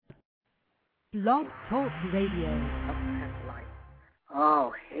Blog Talk Radio.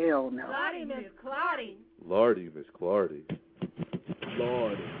 Oh, hell no. Lordy, Miss Clardy. Lordy, Miss Clardy.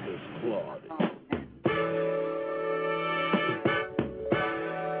 Lordy, Miss Clardy.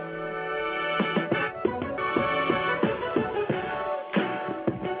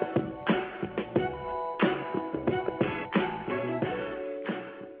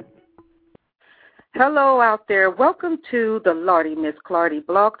 Hello out there. Welcome to the Lordy Miss Clardy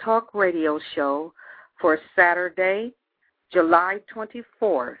Blog Talk Radio Show for Saturday, July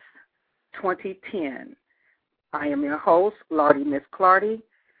 24th, 2010. I am your host, Lordy Miss Clardy,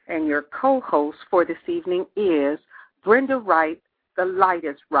 and your co-host for this evening is Brenda Wright, the Light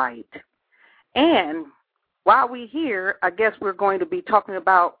is Right. And while we're here, I guess we're going to be talking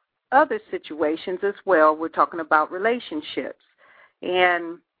about other situations as well. We're talking about relationships.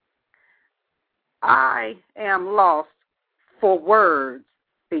 And I am lost for words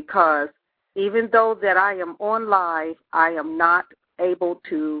because even though that I am on live, I am not able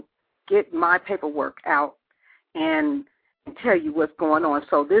to get my paperwork out and tell you what's going on.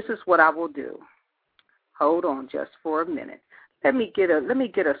 So this is what I will do. Hold on just for a minute. Let me get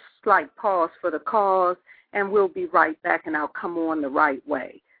a slight pause for the cause, and we'll be right back, and I'll come on the right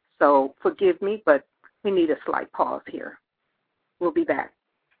way. So forgive me, but we need a slight pause here. We'll be back.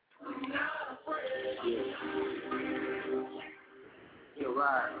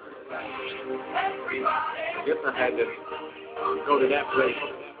 Right. I guess I had to go to that place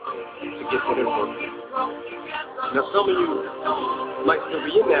to get to this one. Now, some of you might still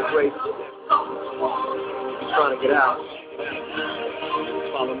be in that place. You're trying to get out.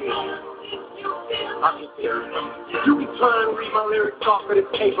 Follow me. I'll get there. You be trying to read my lyrics off of this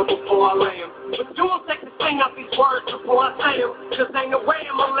paper before I lay them. But you won't take the thing out these words before I say them. Just ain't no way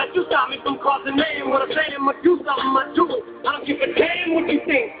I'm gonna let you stop me from crossing name. When I say I'm gonna do something, I do it. I don't give a damn what you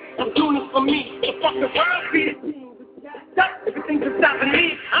think. I'm doing this for me. The fucking world be the team. Everything's just stopping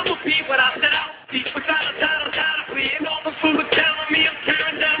me. I'ma be what I said I would be. Without a doubt, undoubtedly. And all the fools are telling me I'm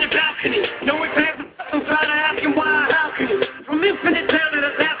tearing down your balcony. No one pays I'm trying to ask you why, how can you? From infinite down to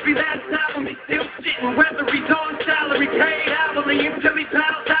the last be that album, he's still sitting. Whether he's on salary, paid hourly, until he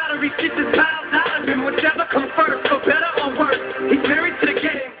paddles out or he shits his piles out of him. Whichever comes first, for better or worse. He's married to the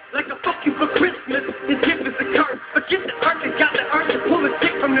game, like a fuck you for Christmas. His gift is a curse. Forget the earth and got the earth to pull a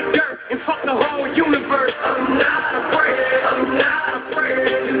stick from the dirt and fuck the whole universe. I'm not afraid, I'm not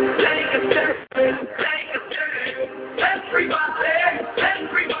afraid. Take a step, take a step. Everybody,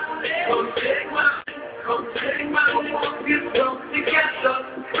 everybody, come take my. Come take my walk, get some together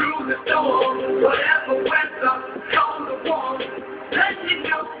through the storm. Whatever weather, on the wall. Let you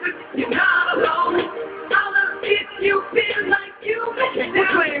know that you're not alone. I'll love if you feel like you've been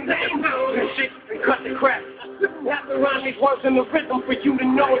down. Claim they know and shit and cut the crap. Have to rhyme these words in the rhythm for you to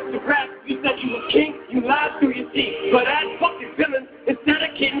know it's the rap. You said you were king, you lied through your teeth. But as fucking villain, instead of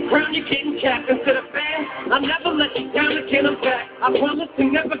getting crowned, you're getting capped. Instead of fans, I'll never let you down again, I'm back. I promise to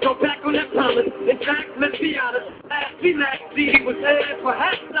never go back on that promise. In fact, let's be honest, last see, he was there.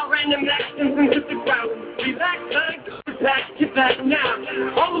 Perhaps I random actions and hit the ground. Relax, I ain't going back, get back now.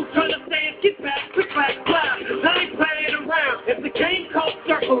 All I'm trying to say is get back, quick back, clap. I ain't playing around. If the game called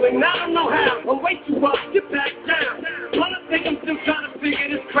circling, I don't know how. I'm way too up, get back down. All I think I'm still trying to figure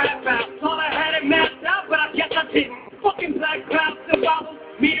this crap out. Thought I had it mapped out, but I guess I didn't. Fucking black clouds still follow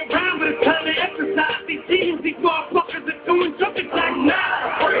me around, but it's time to exercise. These teams, these motherfuckers are doing something like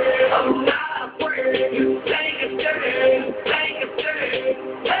now. I'm not afraid. You take a stand, take a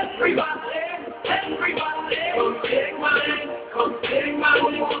stand. Everybody, everybody, come take my hand, come take my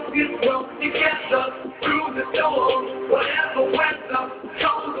walk. Get well together through the storm. Whatever weather,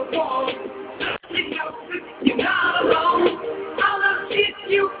 on the wall. You know you're not alone. I'll love if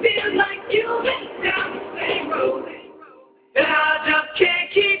you feel like you've been down the same road. And I just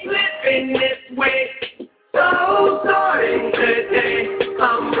can't keep living this way. So starting today,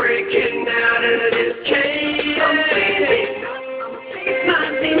 I'm breaking out of this cage. It's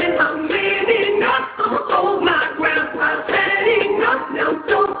not demon, I'm living up. I'ma hold my ground, I'm setting up. Now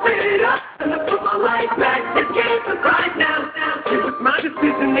don't fit up, and I put my life back together right now. It was my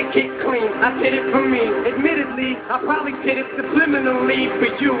decision to get clean, I did it for me. Admittedly, I probably did it subliminally for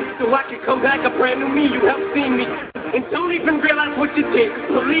you, so I could come back a brand new me. You helped see me. And don't even realize what you did.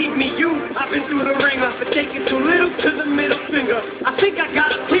 Believe me, I've been through the ringer. But taking too little to the middle finger. I think I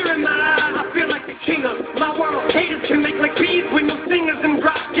got a tear in my eye. I feel like the king of my world. Haters can make like bees with no singers and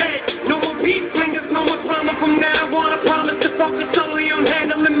drop dead. No more beat slingers, no more drama from now on. I promise to focus solely on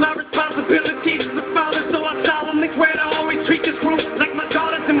handling my responsibilities as a father. So I solemnly swear to always treat this group like my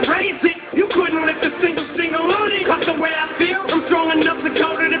daughters and raise it. You couldn't lift a single on it. Cause the way I feel, I'm strong enough to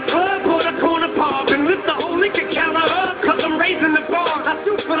go to the club or the corner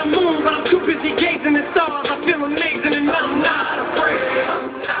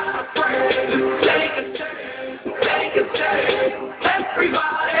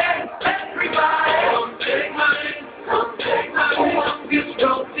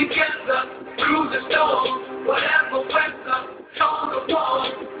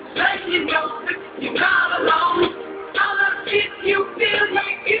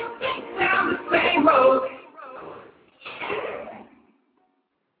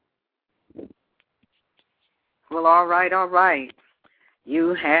Well, all right.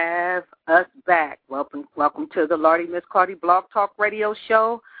 You have us back. Welcome to the Lardy Miss Clardy Blog Talk Radio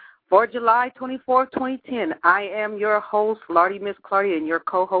Show for July 24, 2010. I am your host, Lardy Miss Clardy, and your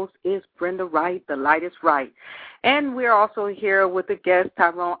co-host is Brenda Wright, the Light is Right. And we're also here with the guest,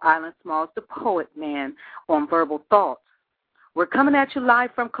 Tyrone Island Smalls, the Poet Man, on Verbal Thoughts. We're coming at you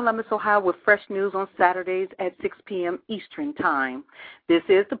live from Columbus, Ohio, with fresh news on Saturdays at 6 p.m. Eastern Time. This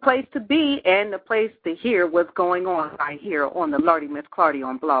is the place to be and the place to hear what's going on right here on the Lardy Miss Clardy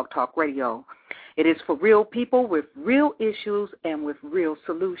on Blog Talk Radio. It is for real people with real issues and with real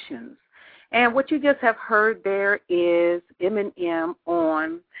solutions. And what you just have heard there is Eminem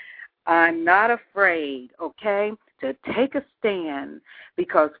on I'm Not Afraid, okay, to take a stand,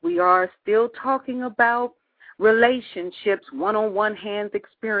 because we are still talking about relationships, one-on-one hands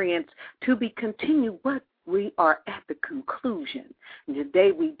experience to be continued, but we are at the conclusion. And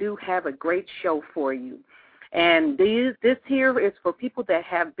today we do have a great show for you. And this here is for people that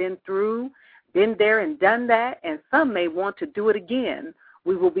have been there and done that, and some may want to do it again.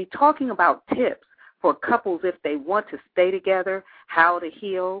 We will be talking about tips for couples if they want to stay together, how to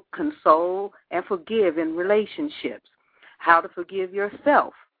heal, console, and forgive in relationships, how to forgive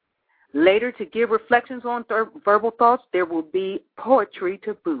yourself. Later, to give reflections on verbal thoughts, there will be poetry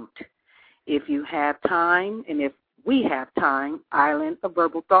to boot. If you have time, and if we have time, Island of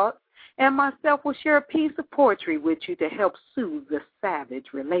Verbal Thoughts, and myself will share a piece of poetry with you to help soothe the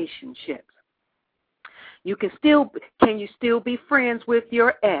savage relationships. Can you still be friends with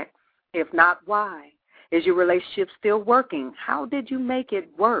your ex? If not, why? Is your relationship still working? How did you make it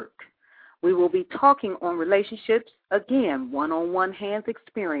work? We will be talking on relationships, again, one-on-one hands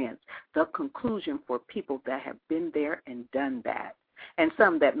experience, the conclusion for people that have been there and done that, and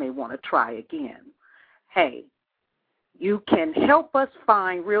some that may want to try again. Hey, you can help us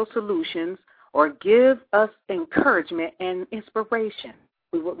find real solutions or give us encouragement and inspiration.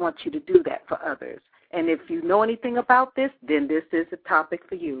 We would want you to do that for others. And if you know anything about this, then this is a topic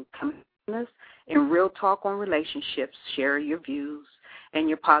for you. Come on us in Real Talk on Relationships. Share your views and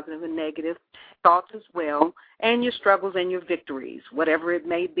your positive and negative thoughts as well, and your struggles and your victories, whatever it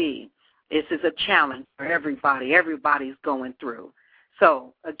may be. This is a challenge for everybody. Everybody's going through.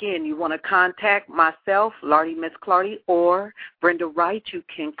 So, again, you want to contact myself, Lardy Miss Clardy, or Brenda Wright. You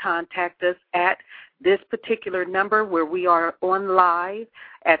can contact us at this particular number where we are on live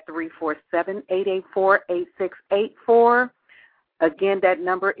at 347-884-8684. Again, that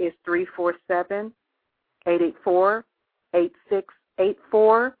number is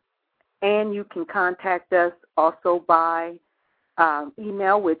 347-884-8684. And you can contact us also by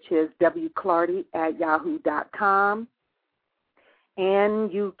email, which is wclardy@yahoo.com.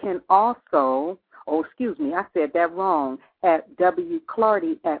 And you can also, I said that wrong, at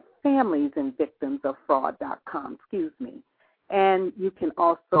wclardy@familiesandvictimsoffraud.com, And you can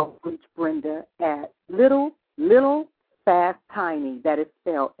also reach Brenda at Little Fast Tiny, that is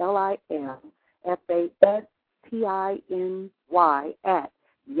spelled LILFASTINY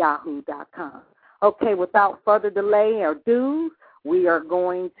 @yahoo.com. Okay, without further delay or ado, we are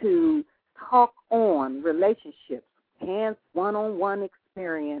going to talk on relationships, hands one-on-one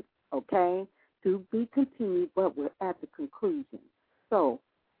experience, okay, to be continued, but we're at the conclusion. So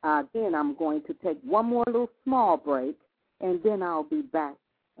then I'm going to take one more little small break, and then I'll be back,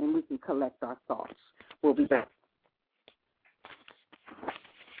 and we can collect our thoughts. We'll be back.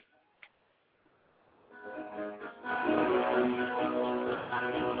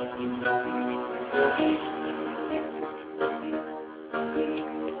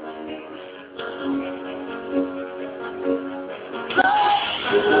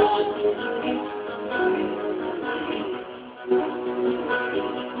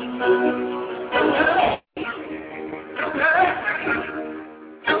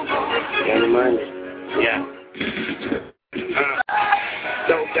 Yeah.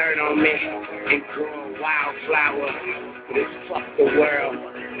 Throw dirt on me and grow a wildflower. This fuck the world,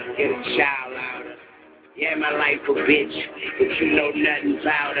 get a child out. Yeah, my life a bitch, but you know nothing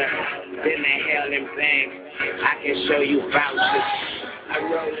about her. Then the hell and bang, I can show you vouchers. I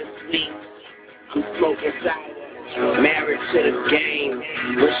roll the sweet, I'm smoking sour. Married to the game,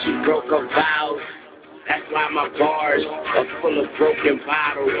 when she broke her vows. That's why my bars are full of broken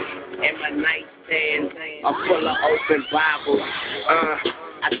bottles, and my nightstands are full of open Bibles.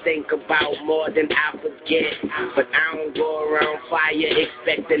 I think about more than I forget, but I don't go around fire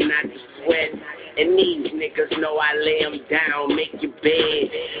expecting not to sweat. And these niggas know I lay them down, make your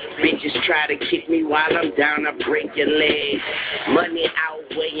bed. Bitches try to kick me while I'm down, I break your leg. Money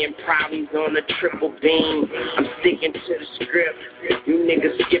outweighing problems on a triple beam. I'm sticking to the script, you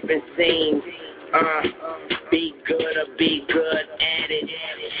niggas skipping scenes. Be good or be good at it.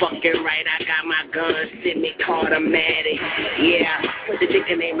 Fucking right, I got my gun, send me automatic. Yeah, put the dick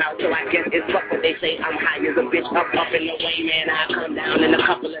name out, so I guess it's fuck what they say. I'm high as a bitch, up in the way, man. I'll come down in a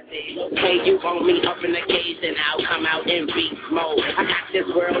couple of days. Okay, you want me up in the cage, then I'll come out in beast mode. I got this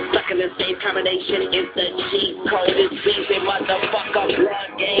world stuck in the same combination. It's the cheat code. It's beefing motherfucker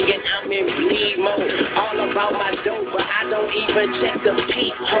blood gang, and I'm in bleed mode. All about my dope, but I don't even check the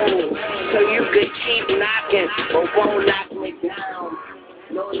peephole. So you could keep knocking, but won't knock me down.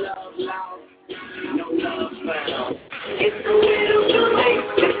 No love lost, no love found. It's a little too late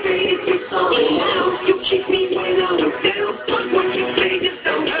to say it's sorry now. You keep me when I'm down, but what you say just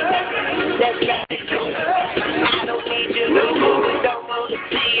don't hurt. That's not it, don't hurt. I don't need you no more, don't want to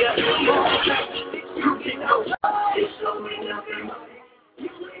see you. You know, it's only nothing.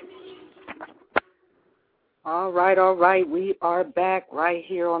 All right. We are back right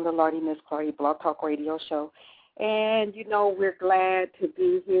here on the Lordy Miss Clardy Blog Talk Radio Show. And, you know, we're glad to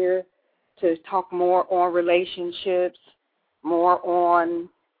be here to talk more on relationships, more on,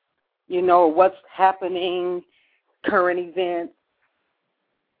 you know, what's happening, current events.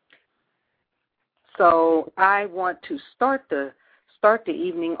 So I want to start the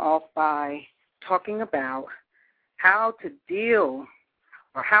evening off by talking about how to deal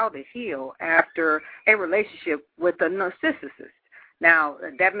or how to heal after a relationship with a narcissist. Now,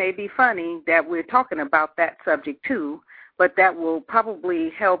 that may be funny that we're talking about that subject too, but that will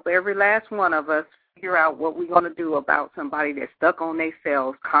probably help every last one of us figure out what we're going to do about somebody that's stuck on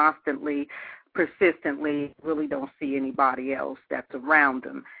themselves constantly, persistently, really don't see anybody else that's around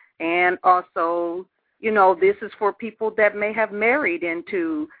them. And also, you know, this is for people that may have married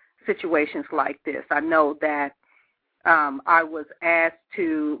into situations like this. I know that I was asked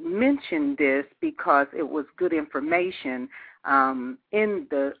to mention this because it was good information in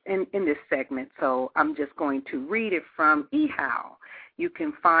this segment. So I'm just going to read it from eHow. You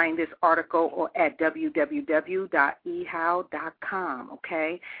can find this article at www.ehow.com,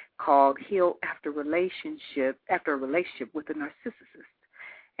 okay, called Heal After a Relationship with a Narcissist.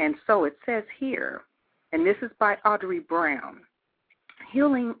 And so it says here, and this is by Audrey Brown,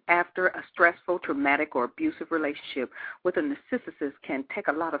 healing after a stressful, traumatic, or abusive relationship with a narcissist can take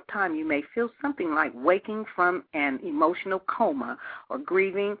a lot of time. You may feel something like waking from an emotional coma or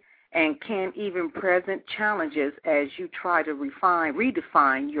grieving, and can even present challenges as you try to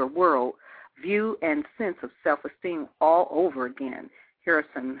redefine your world, view, and sense of self-esteem all over again. Here are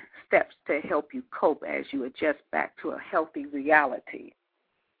some steps to help you cope as you adjust back to a healthy reality.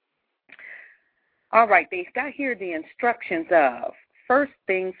 All right, they've got here the instructions of, first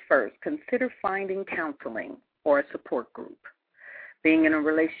things first, consider finding counseling or a support group. Being in a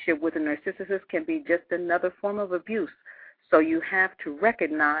relationship with a narcissist can be just another form of abuse, so you have to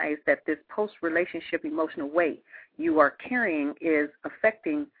recognize that this post-relationship emotional weight you are carrying is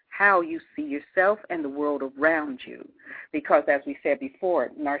affecting how you see yourself and the world around you. Because, as we said before,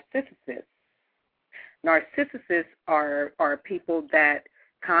 narcissists are people that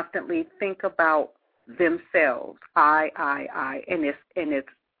constantly think about themselves, I, and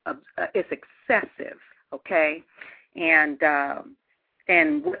it's excessive, okay? And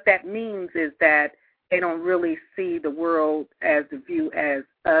what that means is that they don't really see the world as the view as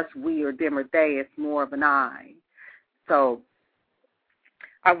us, we, or them, or they. It's more of an I. So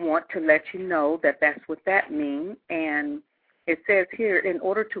I want to let you know that that's what that means. And it says here, in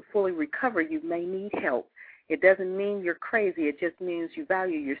order to fully recover, you may need help. It doesn't mean you're crazy. It just means you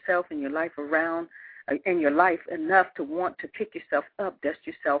value yourself and your life enough to want to pick yourself up, dust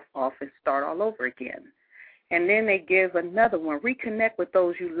yourself off, and start all over again. And then they give another one, reconnect with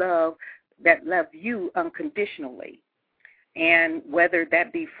those you love that love you unconditionally. And whether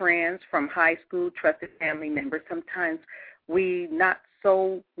that be friends from high school, trusted family members, sometimes we not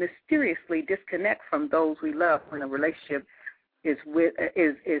so mysteriously disconnect from those we love when a relationship is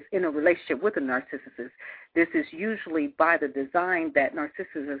in a relationship with a narcissist. This is usually by the design that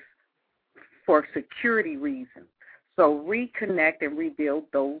narcissists for security reasons. So reconnect and rebuild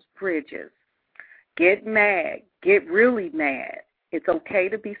those bridges. Get mad. Get really mad. It's okay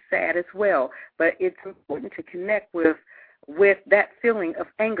to be sad as well, but it's important to connect with that feeling of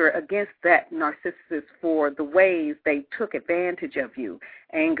anger against that narcissist for the ways they took advantage of you.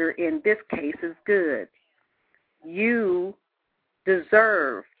 Anger in this case is good. You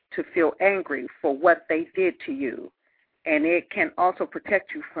deserve to feel angry for what they did to you, and it can also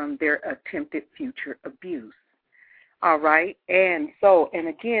protect you from their attempted future abuse. All right, and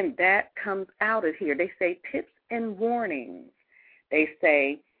again, that comes out of here. They say tips and warnings. They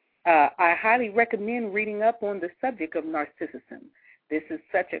say, I highly recommend reading up on the subject of narcissism. This is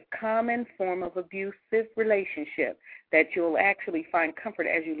such a common form of abusive relationship that you'll actually find comfort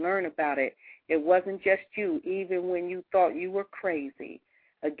as you learn about it. It wasn't just you, even when you thought you were crazy.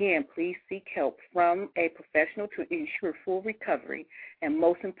 Again, please seek help from a professional to ensure full recovery, and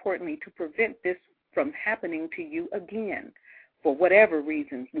most importantly, to prevent this from happening to you again. For whatever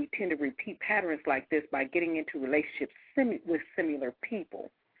reasons, we tend to repeat patterns like this by getting into relationships with similar people.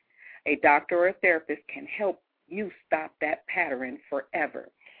 A doctor or a therapist can help you stop that pattern forever,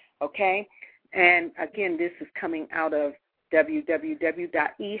 okay? And, again, this is coming out of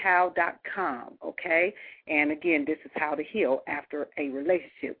www.ehow.com, okay? And, again, this is how to heal after a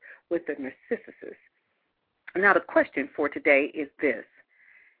relationship with a narcissist. Now, the question for today is this.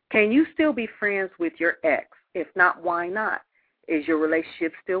 Can you still be friends with your ex? If not, why not? Is your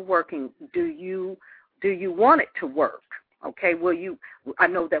relationship still working? Do you want it to work? Okay, I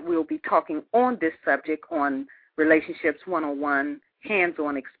know that we'll be talking on this subject on Relationships 101,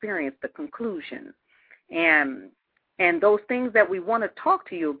 Hands-On Experience, the conclusion. And those things that we want to talk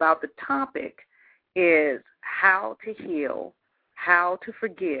to you about, the topic is how to heal, how to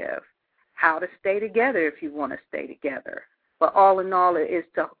forgive, how to stay together if you want to stay together. But all in all, it is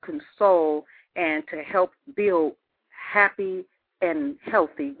to console and to help build happy and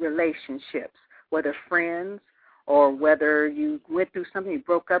healthy relationships, whether friends or whether you went through something, you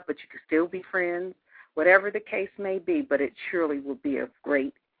broke up, but you can still be friends, whatever the case may be, but it surely will be of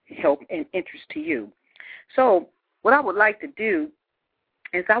great help and interest to you. So what I would like to do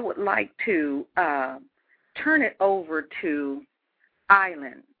is I would like to turn it over to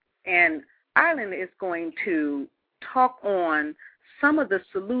Island. And Island is going to talk on some of the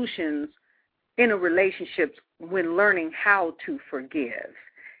solutions in a relationship when learning how to forgive.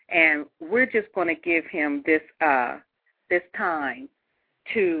 And we're just going to give him this time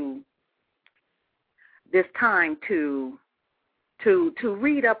to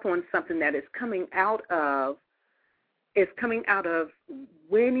read up on something that is coming out of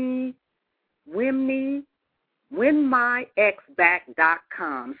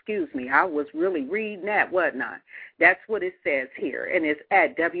WhenMyExBack.com. Excuse me, I was really reading that, wasn't I? That's what it says here, and it's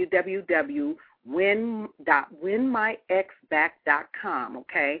at www.whenmyexback.com,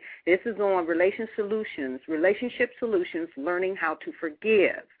 okay? This is on relationship solutions, learning how to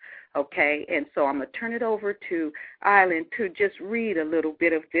forgive, okay? And so I'm going to turn it over to Island to just read a little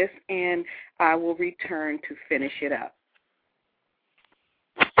bit of this, and I will return to finish it up.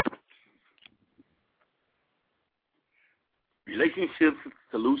 Relationship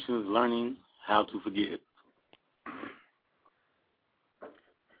solutions, learning how to forgive.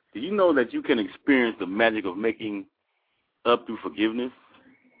 Do you know that you can experience the magic of making up through forgiveness?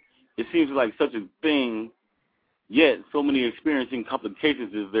 It seems like such a thing, yet so many experiencing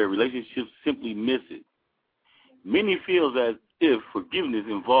complications as their relationships simply miss it. Many feel as if forgiveness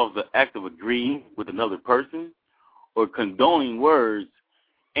involves the act of agreeing with another person or condoning words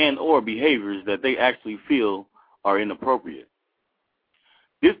and or behaviors that they actually feel are inappropriate.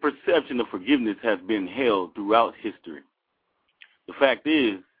 This perception of forgiveness has been held throughout history. The fact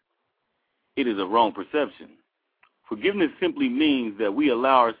is, it is a wrong perception. Forgiveness simply means that we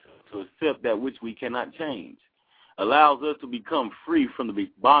allow ourselves to accept that which we cannot change, allows us to become free from the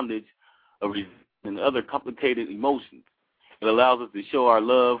bondage of resentment and other complicated emotions. It allows us to show our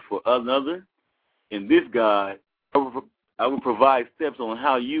love for another. In this guide, I will provide steps on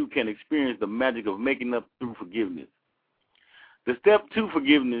how you can experience the magic of making up through forgiveness. The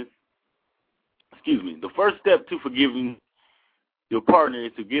first step to forgiving your partner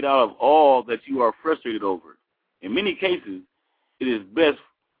is to get out of all that you are frustrated over. In many cases, it is best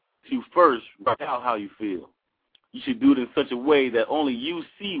to first write out how you feel. You should do it in such a way that only you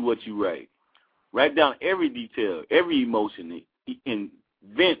see what you write. Write down every detail, every emotion, and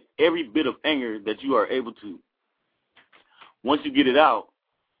vent every bit of anger that you are able to. Once you get it out,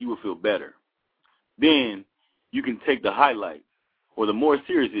 you will feel better. Then you can take the highlights or the more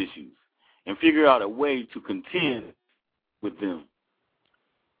serious issues and figure out a way to contend with them.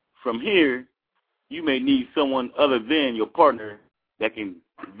 From here, you may need someone other than your partner that you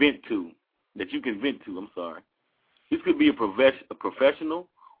can vent to. This could be a professional,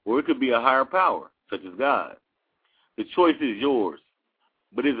 or it could be a higher power, such as God. The choice is yours,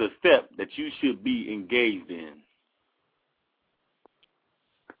 but it's a step that you should be engaged in.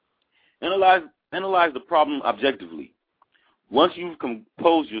 Analyze the problem objectively. Once you've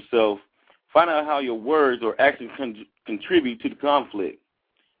composed yourself, find out how your words or actions contribute to the conflict.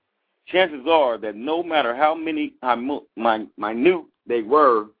 Chances are that no matter how minute they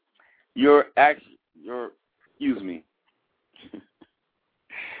were, your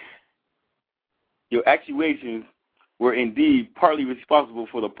actuations were indeed partly responsible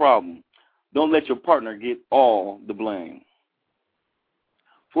for the problem. Don't let your partner get all the blame.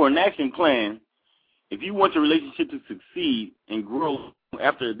 For an action plan, if you want your relationship to succeed and grow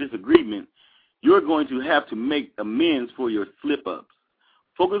after a disagreement, you're going to have to make amends for your slip-ups.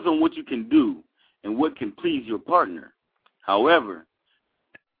 Focus on what you can do and what can please your partner. However,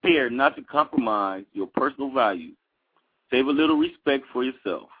 take care not to compromise your personal values. Save a little respect for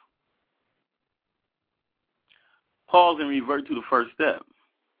yourself. Pause and revert to the first step.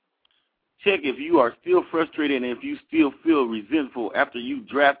 Check if you are still frustrated and if you still feel resentful after you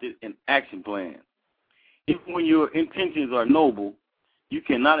drafted an action plan. Even when your intentions are noble, you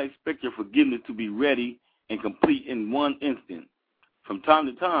cannot expect your forgiveness to be ready and complete in one instant. From time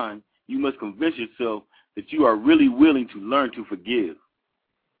to time, you must convince yourself that you are really willing to learn to forgive.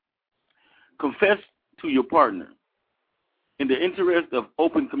 Confess to your partner. In the interest of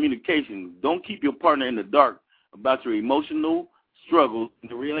open communication, don't keep your partner in the dark about your emotional struggles in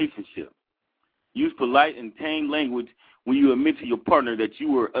the relationship. Use polite and tame language when you admit to your partner that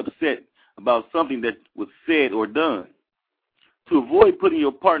you were upset about something that was said or done. To avoid putting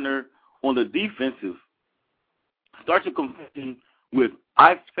your partner on the defensive, start your confession with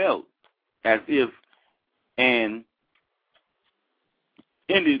 "I felt as if," and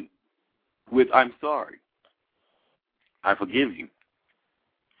end it with "I'm sorry. I forgive you.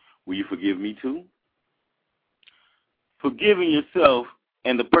 Will you forgive me too?" Forgiving yourself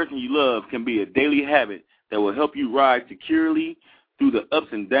and the person you love can be a daily habit that will help you ride securely through the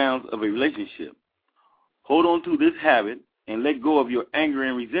ups and downs of a relationship. Hold on to this habit and let go of your anger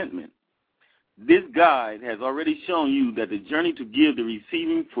and resentment. This guide has already shown you that the journey to give the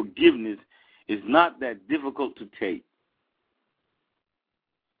receiving forgiveness is not that difficult to take.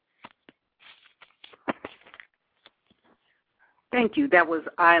 Thank you. That was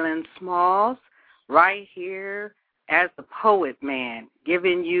Island Smalls right here as the poet man,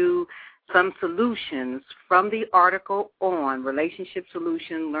 giving you some solutions from the article on Relationship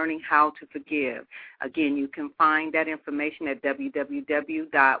Solution, Learning How to Forgive. Again, you can find that information at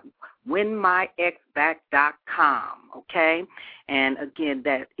www.winmyexback.com, okay? And again,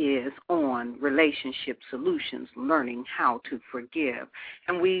 that is on Relationship Solutions, Learning How to Forgive.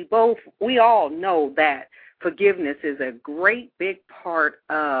 And we all know that forgiveness is a great big part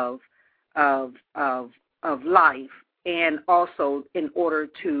of life, and also in order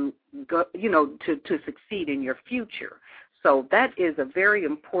to go, to succeed in your future. So that is a very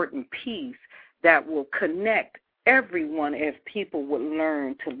important piece that will connect everyone if people would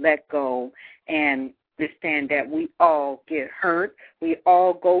learn to let go and understand that we all get hurt. We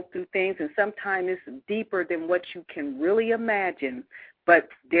all go through things, and sometimes it's deeper than what you can really imagine, but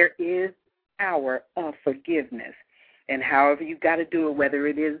there is power of forgiveness. And however you got to do it, whether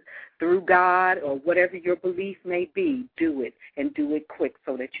it is through God or whatever your belief may be, do it, and do it quick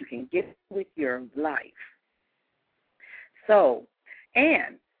so that you can get with your life. So,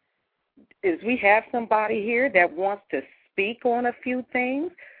 and is we have somebody here that wants to speak on a few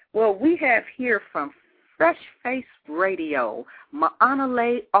things? Well, we have here from Fresh Face Radio,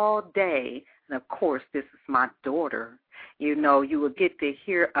 Ma'anale All Day, and of course, this is my daughter. You will get to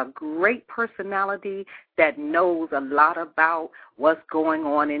hear a great personality that knows a lot about what's going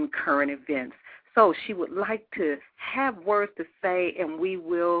on in current events. So she would like to have words to say, and we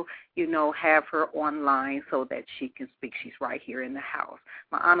will, have her online so that she can speak. She's right here in the house.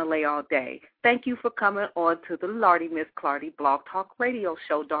 Ma'anale All Day. Thank you for coming on to the Lardy Miss Clardy Blog Talk Radio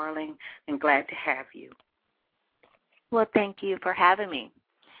Show, darling, and glad to have you. Well, thank you for having me.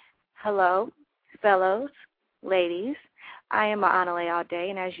 Hello, fellows, ladies. I am Ma'anale All Day,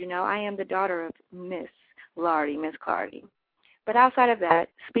 and as you know, I am the daughter of Miss Lardy, Miss Clardy. But outside of that,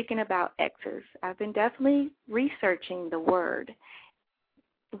 speaking about exes, I've been definitely researching the word.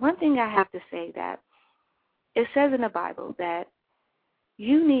 One thing I have to say that it says in the Bible that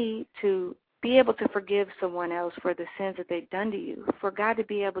you need to be able to forgive someone else for the sins that they've done to you, for God to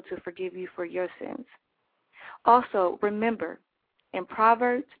be able to forgive you for your sins. Also, remember, in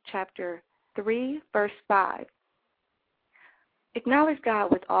Proverbs chapter 3, verse 5, acknowledge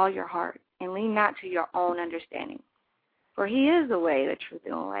God with all your heart and lean not to your own understanding. For he is the way, the truth,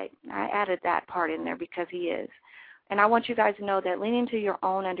 and the light. I added that part in there because he is. And I want you guys to know that leaning to your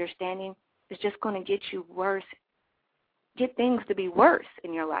own understanding is just going to get you worse, get things to be worse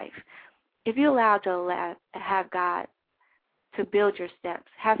in your life. If you allow to have God to build your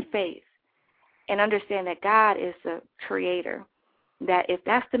steps, have faith, and understand that God is the creator, that if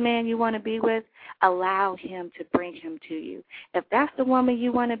that's the man you want to be with, allow him to bring him to you. If that's the woman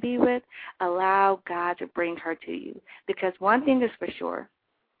you want to be with, allow God to bring her to you. Because one thing is for sure,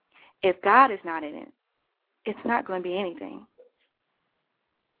 if God is not in it, it's not going to be anything.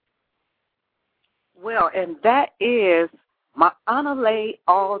 Well, and that is my Analay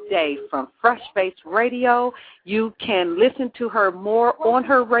All Day from Fresh Face Radio. You can listen to her more on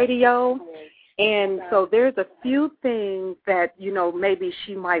her radio. And so there's a few things that, you know, maybe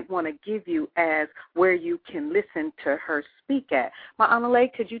she might want to give you as where you can listen to her speak at. My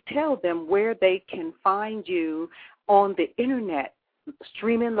Analay, could you tell them where they can find you on the Internet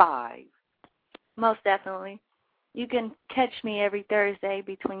streaming live? Most definitely. You can catch me every Thursday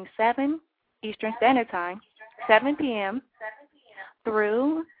between 7 Eastern Standard Time, 7 p.m.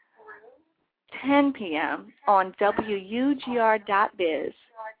 through 10 p.m. on WUGR.biz.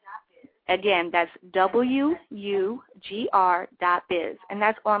 Again, that's WUGR.biz, and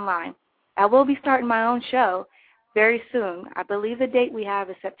that's online. I will be starting my own show very soon. I believe the date we have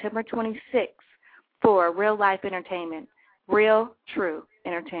is September 26th for Real Life Entertainment, Real True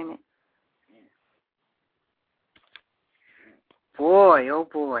Entertainment. Boy, oh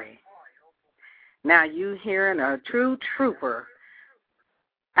boy. Now you hearing a true trooper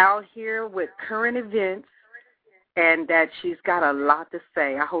out here with current events, and that she's got a lot to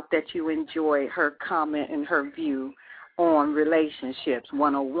say. I hope that you enjoy her comment and her view on Relationships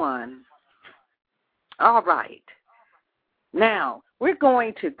 101. All right. Now, we're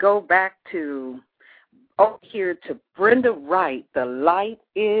going to go back to over here to Brenda Wright. The light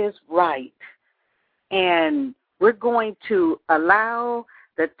is right. And we're going to allow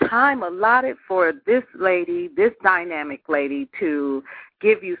the time allotted for this lady, this dynamic lady, to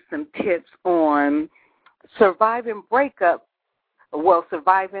give you some tips on surviving a breakup.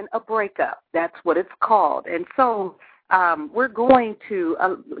 That's what it's called. And so we're going to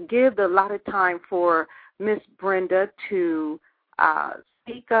give a lot of time for Miss Brenda to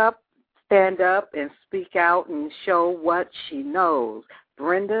speak up, stand up, and speak out and show what she knows.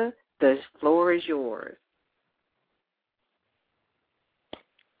 Brenda, the floor is yours.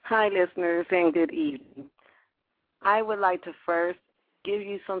 Hi, listeners, and good evening. I would like to first give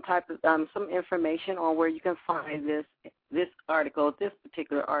you some type of some information on where you can find this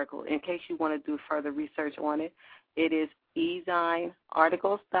particular article. In case you want to do further research on it, it is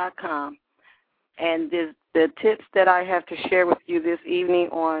ezinearticles.com. And the tips that I have to share with you this evening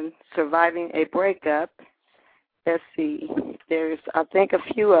on surviving a breakup, let's see, there's I think a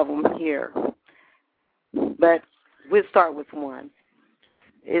few of them here, but we'll start with one.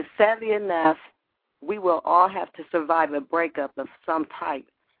 It's sadly enough, we will all have to survive a breakup of some type,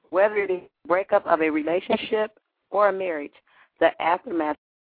 whether it is a breakup of a relationship or a marriage. The aftermath.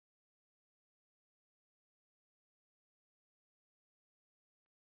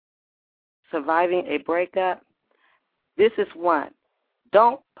 Surviving a breakup, this is one.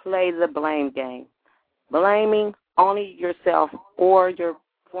 Don't play the blame game. Blaming only yourself or your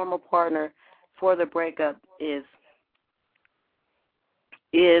former partner for the breakup is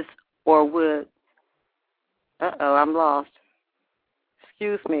or would. I'm lost.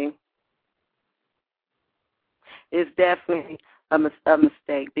 Excuse me. It's definitely a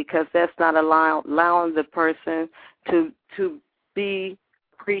mistake because that's not allowing the person to be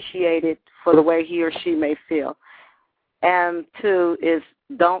appreciated for the way he or she may feel. And two is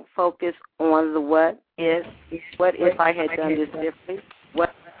don't focus on the what if. What if I had done this differently?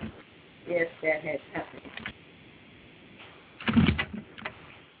 What if that had happened?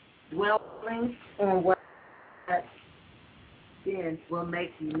 Dwelling on what then will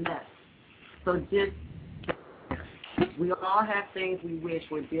make you nuts. So we all have things we wish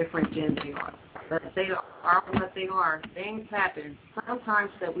were different than they are. But they are what they are. Things happen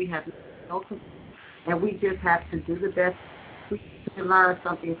sometimes that we have no control, and we just have to do the best we can learn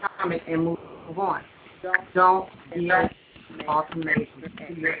something from it and move on. Don't give ultimatums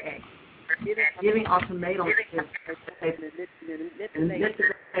to your ex. Giving ultimatums is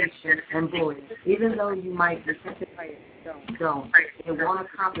manipulation and bullying. Even though you might be tempted, don't. It won't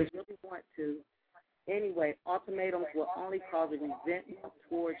accomplish what you want to. Anyway, ultimatums will only cause a resentment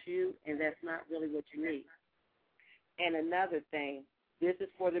towards you, and that's not really what you need. And another thing, this is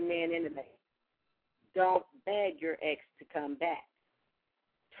for the men in the man. Don't beg your ex to come back.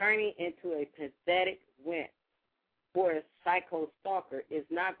 Turning into a pathetic wimp or a psycho stalker is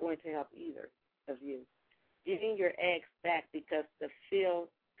not going to help either of you. Getting your ex back because to feel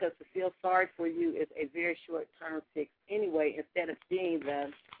sorry for you is a very short-term fix anyway, instead of being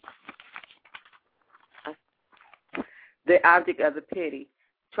the object of the pity.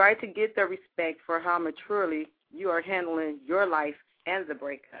 Try to get the respect for how maturely you are handling your life and the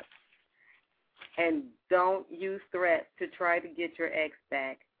breakup. And don't use threats to try to get your ex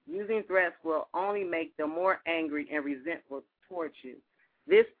back. Using threats will only make them more angry and resentful towards you.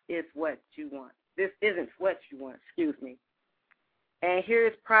 This is what you want. this isn't what you want, excuse me. And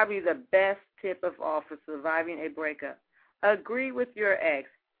here's probably the best tip of all for surviving a breakup. Agree with your ex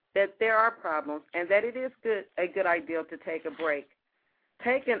that there are problems and that it is a good idea to take a break.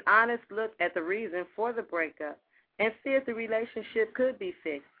 Take an honest look at the reason for the breakup and see if the relationship could be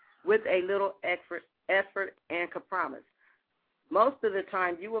fixed with a little effort and compromise. Most of the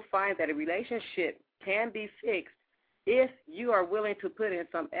time, you will find that a relationship can be fixed if you are willing to put in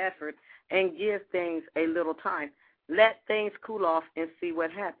some effort and give things a little time. Let things cool off and see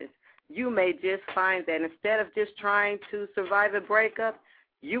what happens. You may just find that instead of just trying to survive a breakup,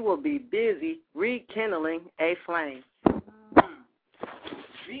 you will be busy rekindling a flame.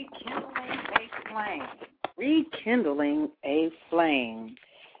 Rekindling a flame. Rekindling a flame.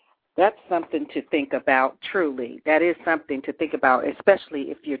 That's something to think about, truly. That is something to think about,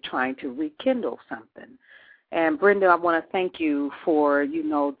 especially if you're trying to rekindle something. And, Brenda, I want to thank you for,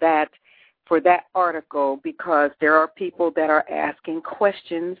 that article, because there are people that are asking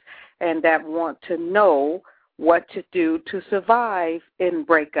questions and that want to know what to do to survive in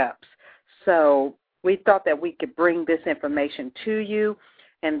breakups. So we thought that we could bring this information to you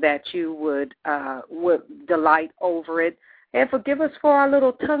and that you would delight over it. And forgive us for our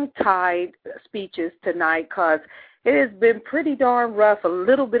little tongue-tied speeches tonight, because it has been pretty darn rough. A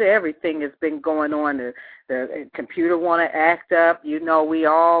little bit of everything has been going on. The computer want to act up. We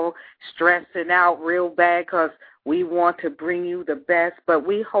all stressing out real bad because we want to bring you the best. But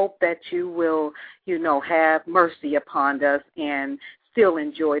we hope that you will, have mercy upon us and still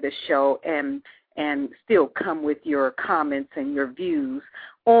enjoy the show and still come with your comments and your views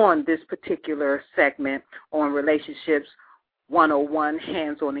on this particular segment on Relationships 101,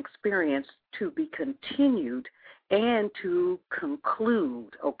 Hands-on Experience, to be continued and to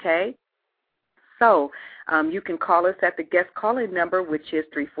conclude, okay? So you can call us at the guest calling number, which is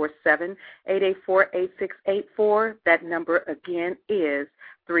 347-884-8684. That number again is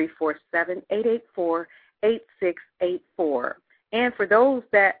 347-884-8684. And for those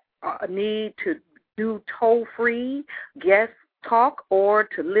that need to do toll-free guest talk or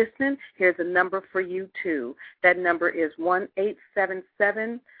to listen, here's a number for you too. That number is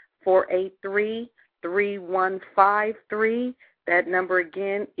 1-877-483-3153. That number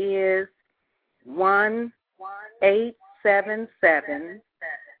again is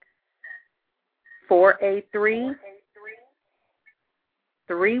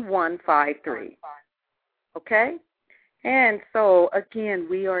 1-877-483-3153. Okay? And so, again,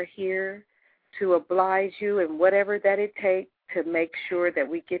 we are here to oblige you and whatever that it takes to make sure that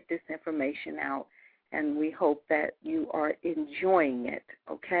we get this information out, and we hope that you are enjoying it,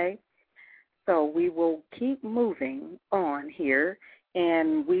 okay? So we will keep moving on here,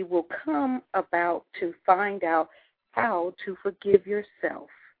 and we will come about to find out how to forgive yourself.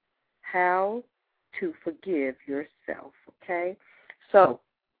 How to forgive yourself, okay? So,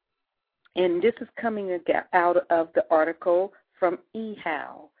 and this is coming out of the article from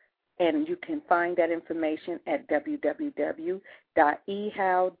eHow. And you can find that information at www.ehow.com.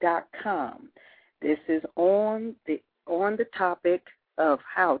 This is on the topic of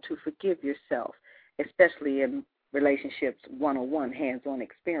how to forgive yourself, especially in Relationships 101, Hands-on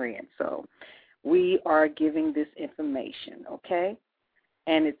Experience. So we are giving this information, okay?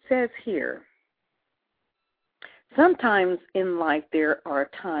 And it says here, sometimes in life there are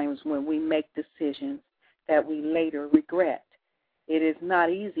times when we make decisions that we later regret. It is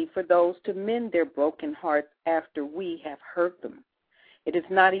not easy for those to mend their broken hearts after we have hurt them. It is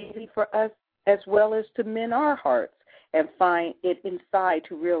not easy for us as well as to mend our hearts and find it inside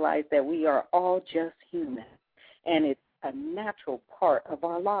to realize that we are all just human, and it's a natural part of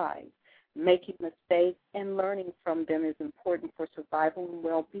our lives. Making mistakes and learning from them is important for survival and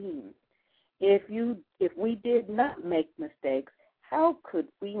well-being. If we did not make mistakes, how could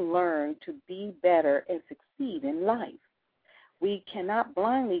we learn to be better and succeed in life? We cannot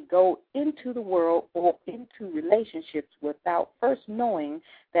blindly go into the world or into relationships without first knowing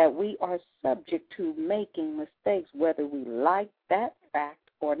that we are subject to making mistakes, whether we like that fact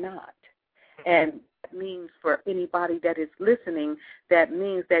or not. And that means for anybody that is listening, that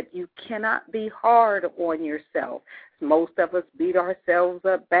means that you cannot be hard on yourself. Most of us beat ourselves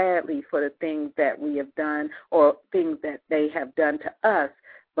up badly for the things that we have done or things that they have done to us.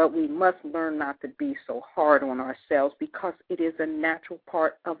 But we must learn not to be so hard on ourselves, because it is a natural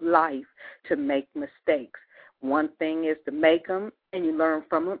part of life to make mistakes. One thing is to make them and you learn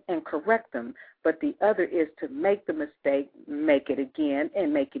from them and correct them. But the other is to make the mistake, make it again,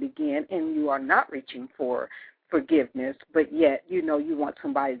 and you are not reaching for forgiveness, but yet, you want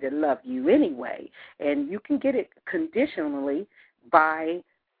somebody to love you anyway. And you can get it conditionally by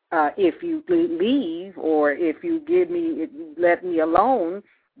if you leave or if you let me alone.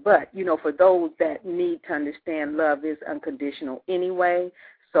 But, for those that need to understand, love is unconditional anyway.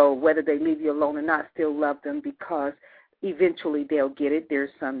 So whether they leave you alone or not, still love them, because eventually they'll get it. There's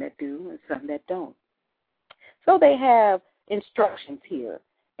some that do and some that don't. So they have instructions here.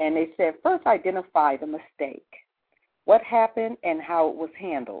 And they said, first identify the mistake, what happened and how it was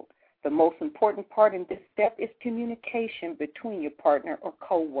handled. The most important part in this step is communication between your partner or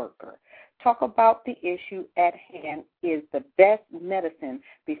coworker. Talk about the issue at hand is the best medicine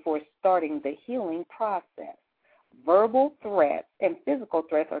before starting the healing process. Verbal threats and physical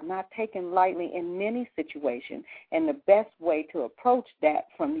threats are not taken lightly in many situations, and the best way to approach that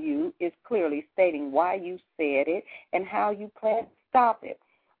from you is clearly stating why you said it and how you plan to stop it.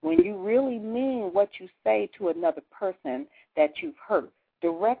 When you really mean what you say to another person that you've hurt,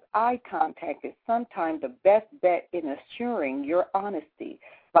 direct eye contact is sometimes the best bet in assuring your honesty.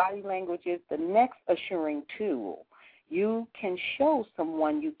 Body language is the next assuring tool. You can show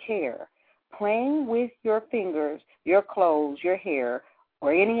someone you care. Playing with your fingers, your clothes, your hair,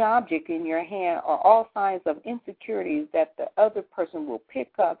 or any object in your hand are all signs of insecurities that the other person will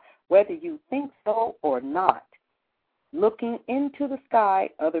pick up whether you think so or not. Looking into the sky,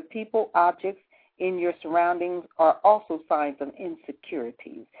 other people, objects in your surroundings are also signs of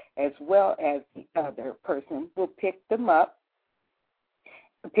insecurities, as well as the other person will pick that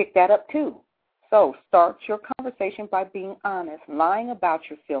up too. So start your conversation by being honest. Lying about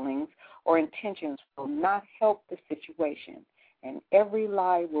your feelings or intentions will not help the situation, and every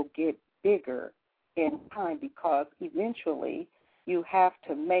lie will get bigger in time because eventually you have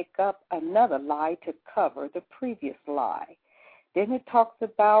to make up another lie to cover the previous lie. Then it talks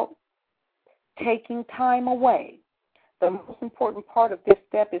about taking time away. The most important part of this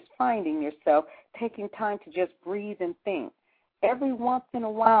step is finding yourself, taking time to just breathe and think. Every once in a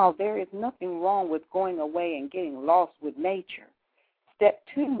while, there is nothing wrong with going away and getting lost with nature. Step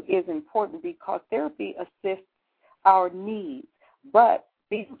 2 is important because therapy assists our needs, but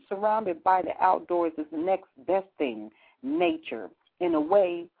being surrounded by the outdoors is the next best thing. Nature, in a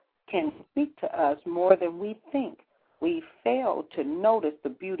way, can speak to us more than we think. We fail to notice the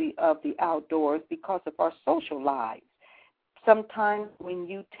beauty of the outdoors because of our social lives. Sometimes when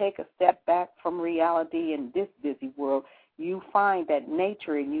you take a step back from reality in this busy world, you find that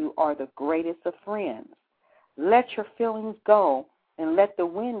nature and you are the greatest of friends. Let your feelings go and let the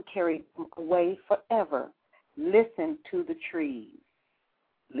wind carry them away forever. Listen to the trees.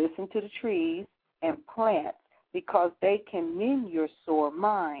 Listen to the trees and plants because they can mend your sore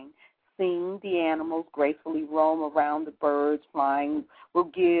mind. Seeing the animals gracefully roam around, the birds flying will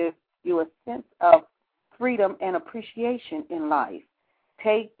give you a sense of freedom and appreciation in life.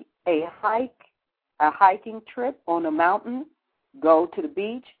 Take a hiking trip on a mountain, go to the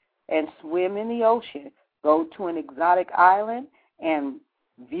beach and swim in the ocean. Go to an exotic island and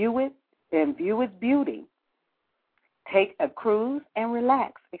view its beauty. Take a cruise and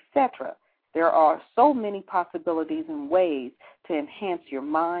relax, etc. There are so many possibilities and ways to enhance your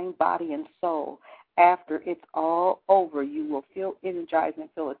mind, body, and soul. After it's all over, you will feel energized and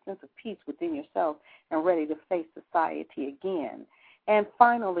feel a sense of peace within yourself and ready to face society again. And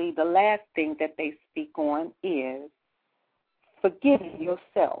finally, the last thing that they speak on is forgiving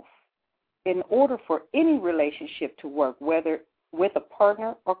yourself. In order for any relationship to work, whether with a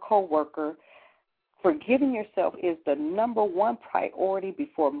partner or coworker, forgiving yourself is the number one priority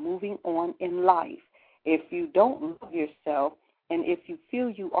before moving on in life. If you don't love yourself and if you feel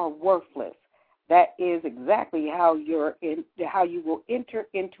you are worthless, that is exactly how you will enter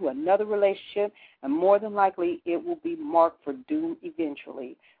into another relationship, and more than likely it will be marked for doom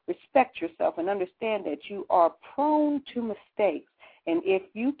eventually. Respect yourself and understand that you are prone to mistakes, and if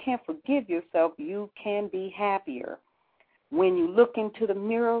you can forgive yourself, you can be happier. When you look into the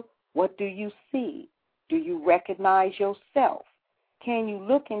mirror, what do you see? Do you recognize yourself? Can you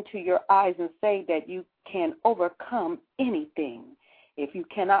look into your eyes and say that you can overcome anything? If you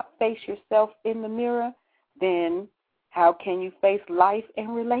cannot face yourself in the mirror, then how can you face life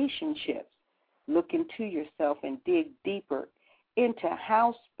and relationships? Look into yourself and dig deeper into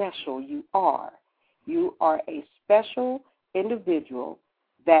how special you are. You are a special individual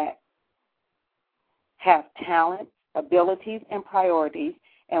that have talents, abilities, and priorities,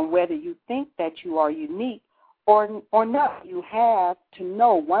 and whether you think that you are unique or not, you have to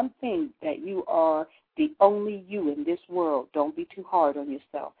know one thing, that you are the only you in this world. Don't be too hard on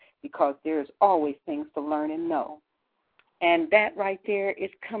yourself because there's always things to learn and know. And that right there is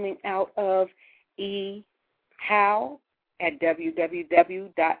coming out of E. Howe, at www.ehow.com,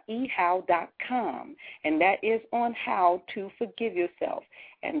 and that is on how to forgive yourself.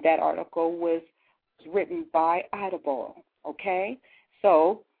 And that article was written by Audible, okay?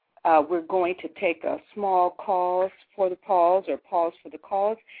 So we're going to take a small pause for the calls or pause for the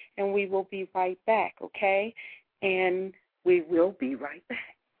calls, and we will be right back, okay? And we will be right back.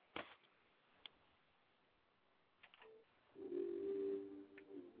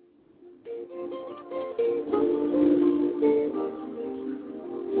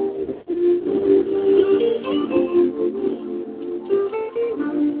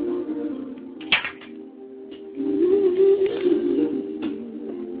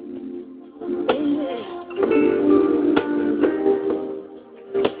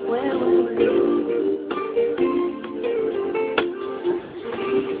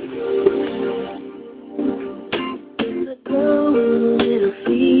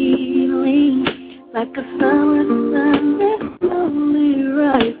 Like a summer sun that slowly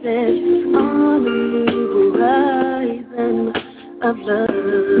rises on the horizon of love.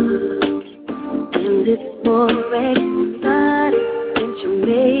 And it's more exciting than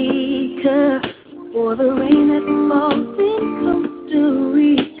Jamaica, or the rain that falls in Costa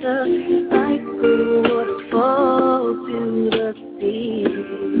Rica, like the waterfall to the sea.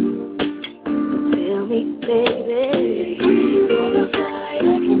 Tell me, baby, you're gonna fly, I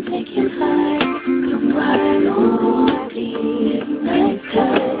can take you high. Come right on me, night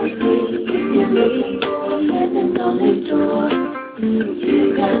time, you need more heaven on the door.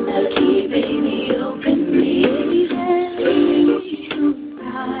 You got the key, baby, open me. Take you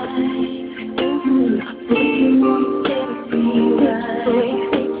right, I'll take you on every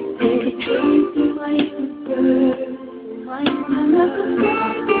ride. Take you my bird, I'm not the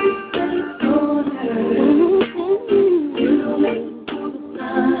one who's ready for her. You don't make no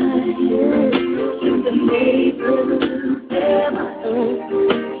sign. The neighbors, they're my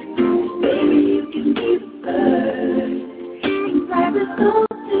own. Baby, you can be the first. Inside the soul,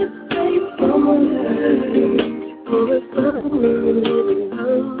 it's safe for her. For a floating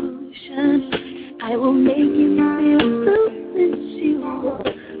ocean, I will make you feel so sensual.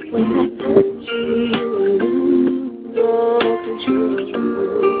 When I touch you, lose all control.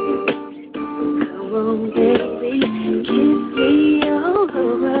 Come on, baby, kiss me all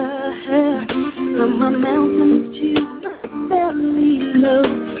over. From my mountains to my valley low,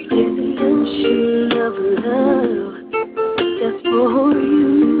 there's an ocean of love, just for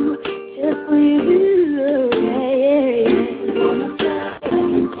you, just for you. Yeah, yeah, yeah. Wanna fly, I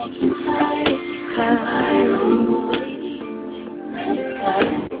can take you high, high on the way.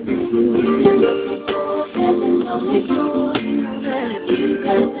 Heaven on the door, you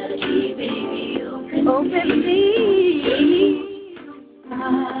got the key, baby, open me. I'll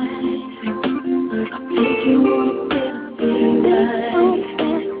take you on every night.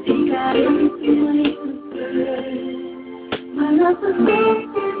 Think I am feeling good. My love is so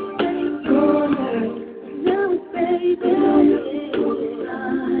good for her. Now, baby, it's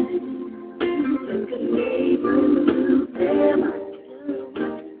time. Like a neighbor, they're my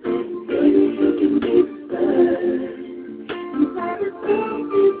baby, you can be first. Inside the soul,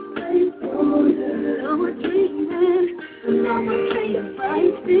 it's safe for her. No more dreaming, no more trying to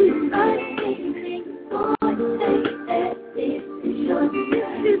fight this.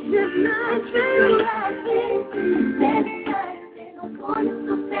 It's just not true. That's why there's no point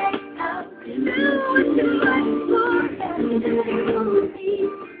to back out. Do what you like for me.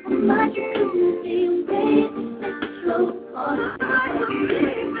 My community, baby, let's slow on.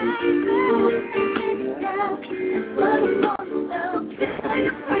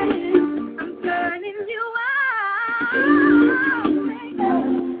 I'm turning you out.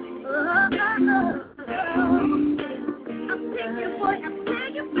 I'm taking boy, I'm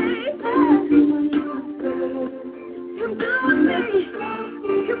taking baby. You do with me,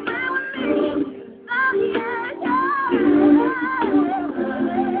 you play with me. Oh yeah, yeah.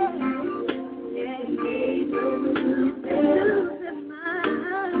 Yeah,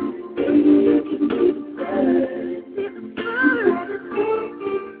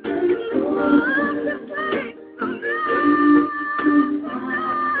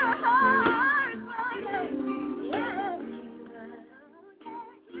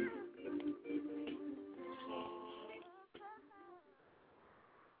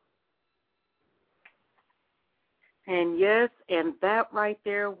 And yes, and that right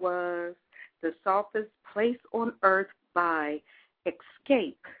there was The Softest Place on Earth by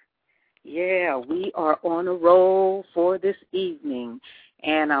Escape. Yeah, we are on a roll for this evening,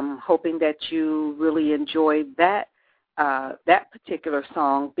 and I'm hoping that you really enjoyed that particular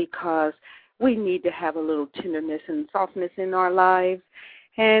song, because we need to have a little tenderness and softness in our lives.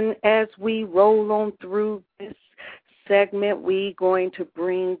 And as we roll on through this segment, we're going to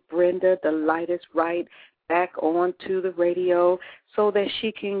bring Brenda, the Light is Right, back onto the radio so that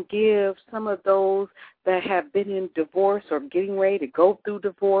she can give some of those that have been in divorce or getting ready to go through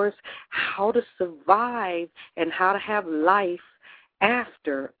divorce how to survive and how to have life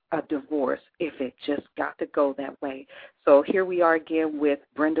after a divorce if it just got to go that way. So here we are again with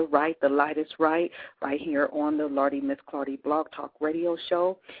Brenda Wright, the Light is Right here on the Lardy Miss Clardy Blog Talk Radio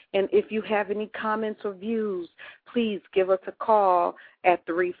Show. And if you have any comments or views, please give us a call at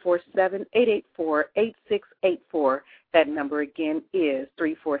 347-884-8684. That number again is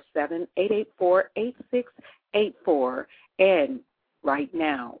 347-884-8684. And right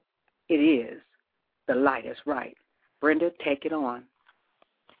now, it is the Light is Right. Brenda, take it on.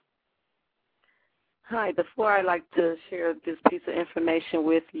 Hi, before I like to share this piece of information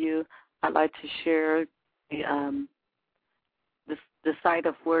with you, I'd like to share the site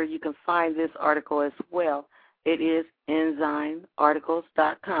of where you can find this article as well. It is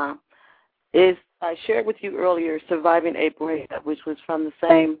enzymearticles.com. I shared with you earlier Surviving a Breakup, which was from the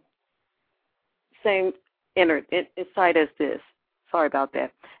same site as this. Sorry about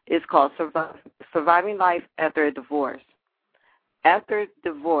that. It's called Surviving Life After a Divorce. After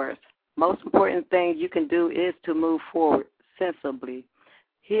divorce, most important thing you can do is to move forward sensibly.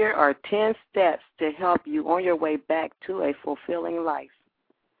 Here are 10 steps to help you on your way back to a fulfilling life.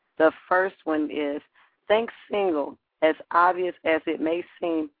 The first one is think single. As obvious as it may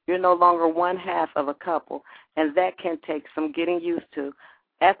seem, you're no longer one half of a couple, and that can take some getting used to.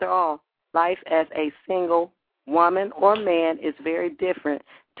 After all, life as a single woman or man is very different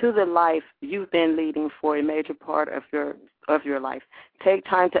to the life you've been leading for a major part of your life. Take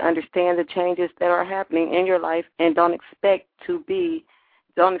time to understand the changes that are happening in your life, and don't expect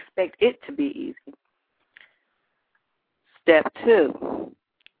it to be easy. Step 2,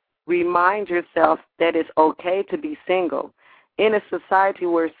 remind yourself that it's okay to be single. In a society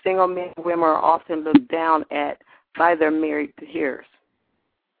where single men and women are often looked down at by their married peers.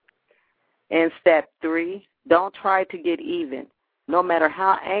 And step 3, don't try to get even. No matter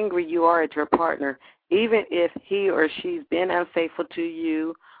how angry you are at your partner, even if he or she's been unfaithful to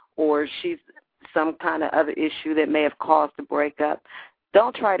you or she's some kind of other issue that may have caused the breakup,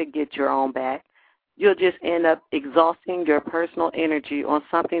 don't try to get your own back. You'll just end up exhausting your personal energy on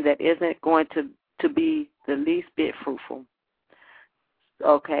something that isn't going to be the least bit fruitful.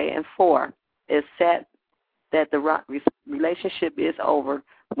 Okay, and 4, accept that the relationship is over.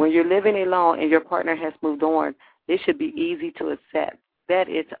 When you're living alone and your partner has moved on, it should be easy to accept that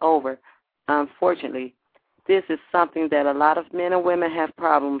it's over. Unfortunately, this is something that a lot of men and women have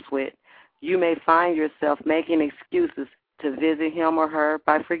problems with. You may find yourself making excuses to visit him or her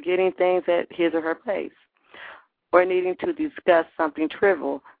by forgetting things at his or her place, or needing to discuss something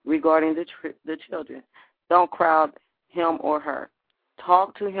trivial regarding the children. Don't crowd him or her.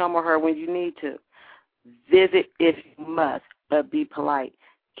 Talk to him or her when you need to. Visit if you must, but be polite.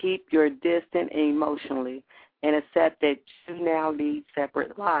 Keep your distance emotionally, and accept that you now lead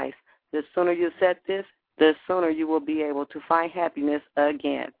separate lives. The sooner you accept this, the sooner you will be able to find happiness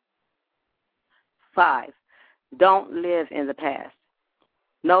again. 5, don't live in the past.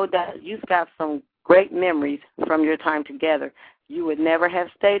 No doubt you've got some great memories from your time together. You would never have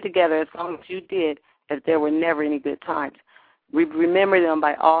stayed together as long as you did if there were never any good times. Remember them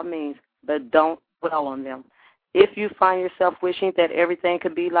by all means, but don't dwell on them. If you find yourself wishing that everything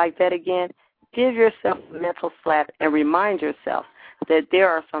could be like that again, give yourself a mental slap and remind yourself that there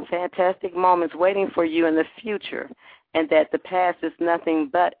are some fantastic moments waiting for you in the future and that the past is nothing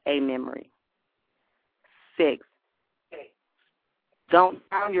but a memory. 6, don't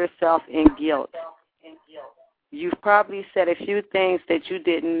drown yourself in guilt. You've probably said a few things that you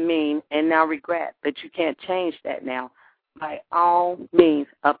didn't mean and now regret, but you can't change that now. By all means,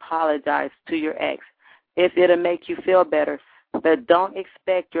 apologize to your ex if it'll make you feel better, but don't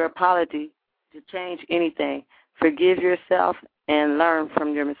expect your apology to change anything. Forgive yourself and learn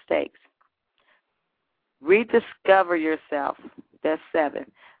from your mistakes. Rediscover yourself. That's 7.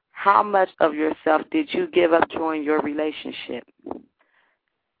 How much of yourself did you give up during your relationship?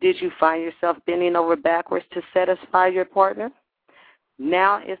 Did you find yourself bending over backwards to satisfy your partner?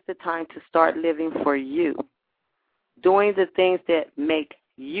 Now is the time to start living for you. Doing the things that make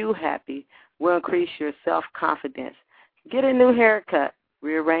you happy will increase your self-confidence. Get a new haircut,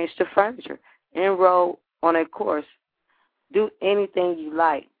 rearrange the furniture, enroll on a course. Do anything you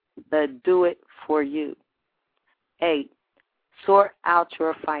like, but do it for you. 8, sort out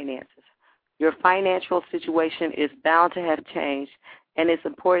your finances. Your financial situation is bound to have changed, and it's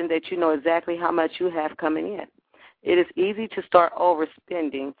important that you know exactly how much you have coming in. It is easy to start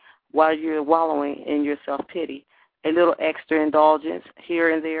overspending while you're wallowing in your self-pity. A little extra indulgence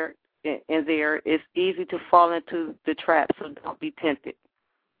here and there is easy to fall into the trap, so don't be tempted.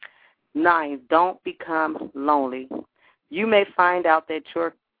 9, don't become lonely. You may find out that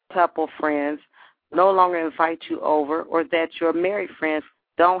your couple friends no longer invite you over, or that your married friends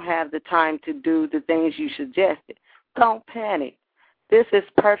don't have the time to do the things you suggested. Don't panic. This is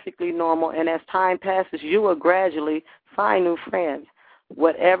perfectly normal, and as time passes, you will gradually find new friends.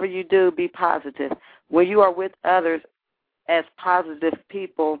 Whatever you do, be positive. When you are with others, as positive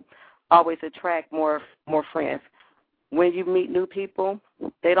people always attract more friends. When you meet new people,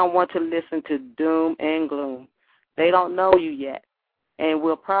 they don't want to listen to doom and gloom. They don't know you yet, and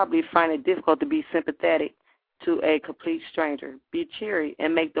will probably find it difficult to be sympathetic to a complete stranger. Be cheery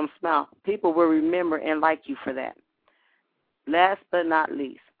and make them smile. People will remember and like you for that. Last but not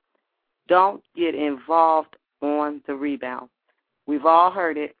least, don't get involved on the rebound. We've all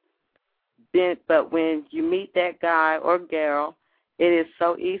heard it, but when you meet that guy or girl, it is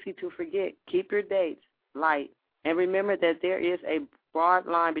so easy to forget. Keep your dates light, and remember that there is a broad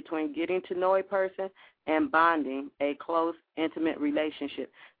line between getting to know a person and bonding a close, intimate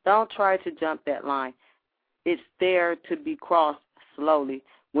relationship. Don't try to jump that line. It's there to be crossed slowly.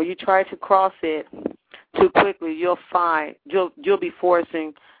 When you try to cross it too quickly, you'll be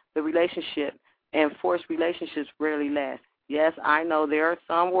forcing the relationship, and forced relationships rarely last. Yes, I know there are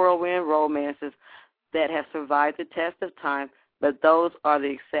some whirlwind romances that have survived the test of time, but those are the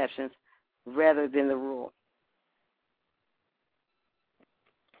exceptions rather than the rule.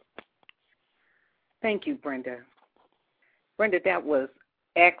 Thank you, Brenda. Brenda, that was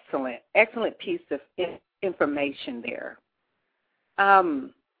excellent piece of information there.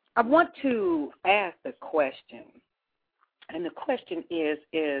 I want to ask a question, and the question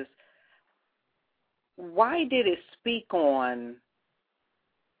is why did it speak on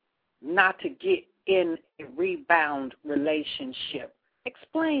not to get in a rebound relationship?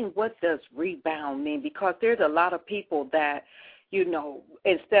 Explain, what does rebound mean? Because there's a lot of people that,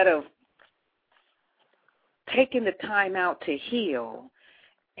 instead of taking the time out to heal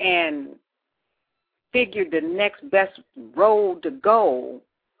and figure the next best road to go,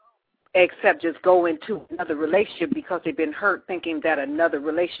 except just go into another relationship because they've been hurt, thinking that another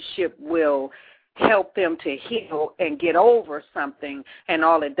relationship will help them to heal and get over something, and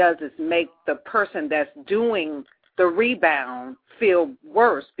all it does is make the person that's doing the rebound feel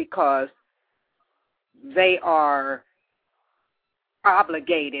worse because they are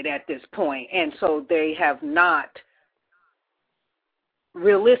obligated at this point, and so they have not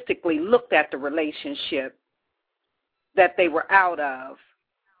realistically looked at the relationship that they were out of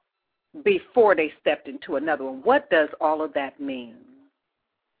before they stepped into another one. What does all of that mean?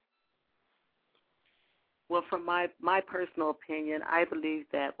 Well, from my personal opinion, I believe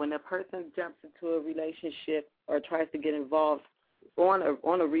that when a person jumps into a relationship or tries to get involved on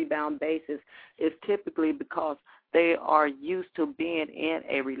a rebound basis, it's typically because they are used to being in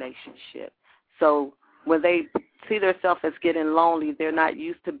a relationship. So when they see themselves as getting lonely, they're not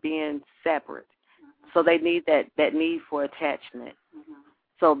used to being separate. So they need that need for attachment. Mm-hmm.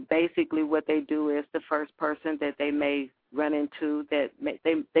 So basically what they do is the first person that they may run into, that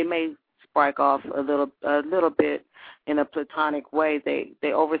they may spark off a little bit in a platonic way.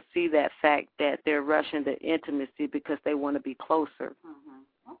 They oversee that fact that they're rushing the intimacy because they want to be closer.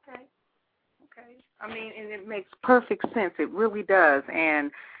 Mm-hmm. Okay. I mean, and it makes perfect sense. It really does.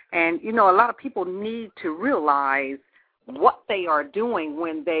 And a lot of people need to realize what they are doing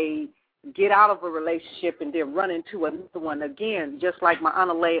when they get out of a relationship and then run into another one again. Just like my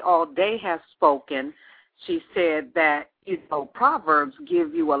Aunt Lay all day has spoken, she said that, Proverbs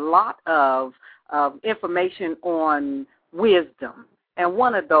give you a lot of information on wisdom. And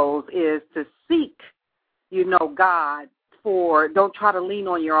one of those is to seek, God, don't try to lean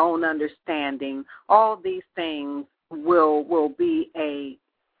on your own understanding. All these things will be a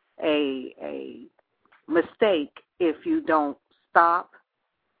mistake if you don't stop,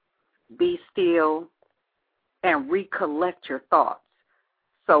 be still, and recollect your thoughts.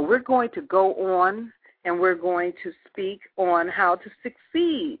 So we're going to go on and we're going to speak on how to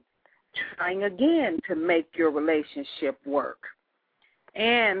succeed, trying again to make your relationship work.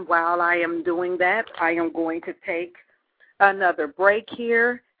 And while I am doing that, I am going to take another break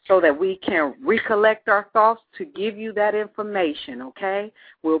here so that we can recollect our thoughts to give you that information, okay?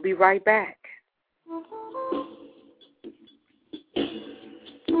 We'll be right back.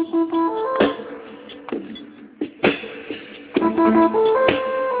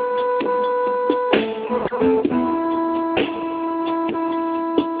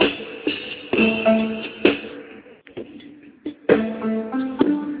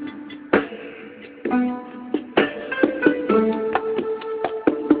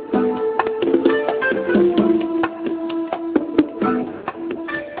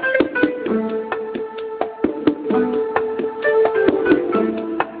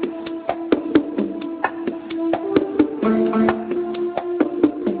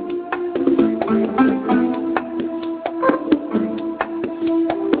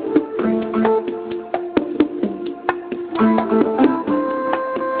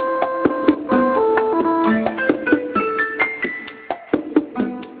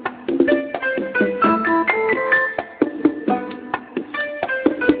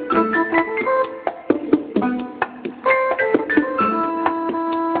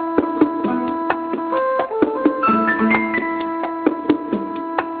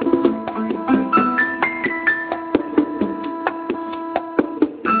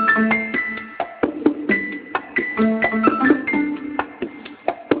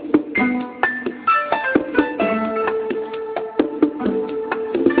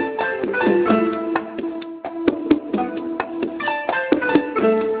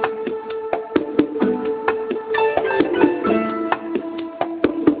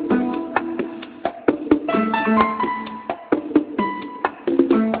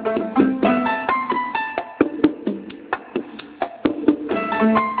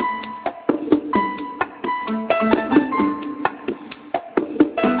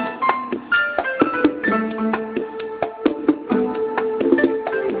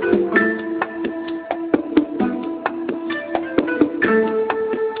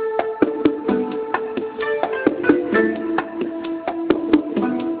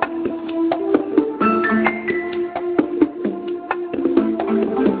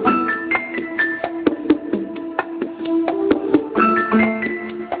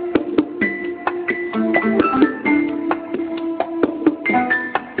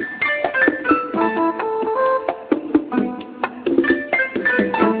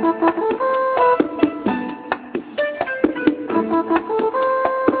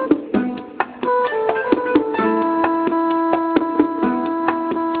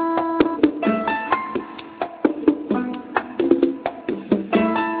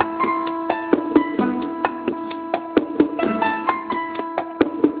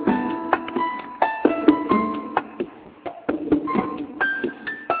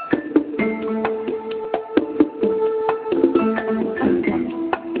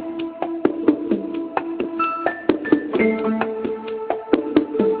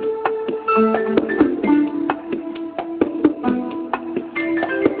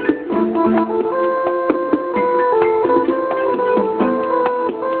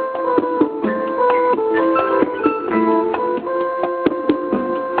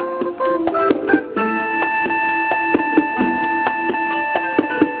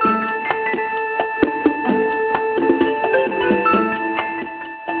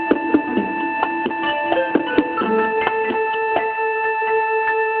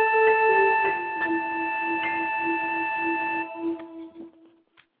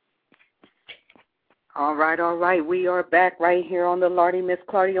 All right. We are back right here on the Lardy Miss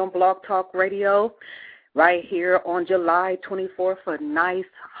Clardy on Blog Talk Radio, right here on July 24th, a nice,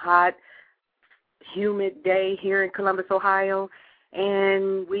 hot, humid day here in Columbus, Ohio.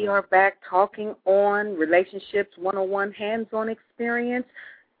 And we are back talking on Relationships 101 Hands-On Experience,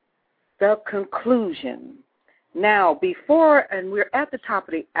 the conclusion. Now, we're at the top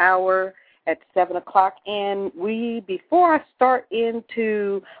of the hour at 7 o'clock, and before I start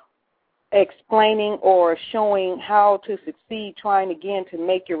into explaining or showing how to succeed trying again to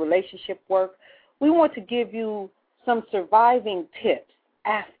make your relationship work, we want to give you some surviving tips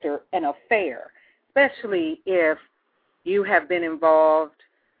after an affair, especially if you have been involved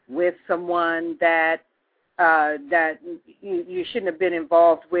with someone that you shouldn't have been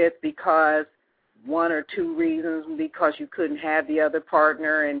involved with because one or two reasons, because you couldn't have the other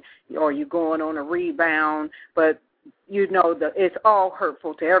partner or you're going on a rebound, but you know that it's all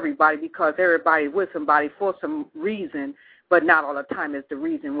hurtful to everybody because everybody with somebody for some reason, but not all the time is the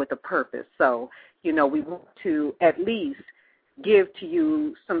reason with a purpose. So, we want to at least give to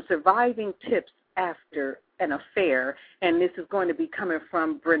you some surviving tips after an affair, and this is going to be coming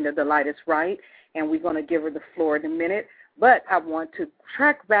from Brenda the Lightest Right, and we're going to give her the floor in a minute. But I want to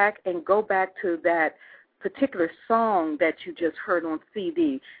track back and go back to that particular song that you just heard on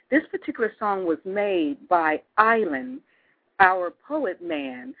CD. This particular song was made by Island, our poet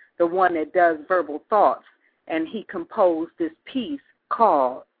man, the one that does Verbal Thoughts, and he composed this piece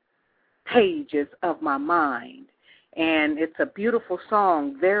called Pages of My Mind. And it's a beautiful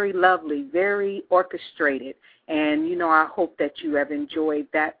song, very lovely, very orchestrated, and, I hope that you have enjoyed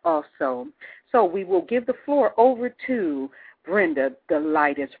that also. So we will give the floor over to Brenda the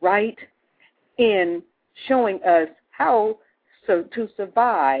Lightest Right in showing us how to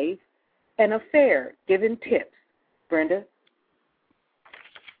survive an affair, giving tips. Brenda?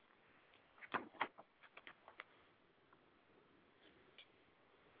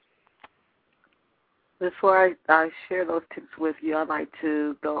 Before I share those tips with you, I'd like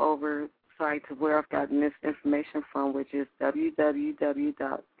to go over sites where I've gotten this information from, which is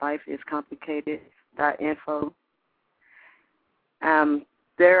www.lifeiscomplicated.info.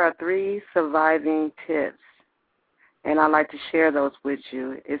 There are 3 surviving tips, and I'd like to share those with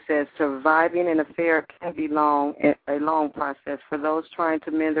you. It says surviving an affair can be a long process for those trying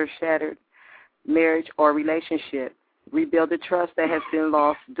to mend their shattered marriage or relationship, rebuild the trust that has been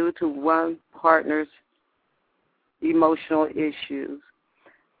lost due to one partner's emotional issues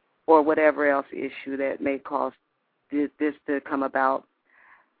or whatever else issue that may cause this to come about.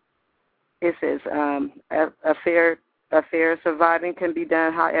 It says affair surviving can be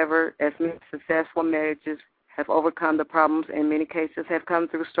done, however, as many successful marriages have overcome the problems, in many cases have come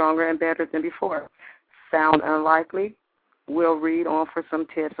through stronger and better than before. Sound unlikely? We'll read on for some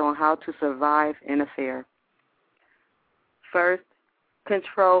tips on how to survive an affair. First,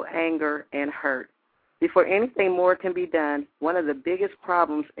 control anger and hurt. Before anything more can be done, one of the biggest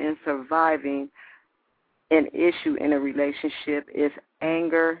problems in surviving an issue in a relationship is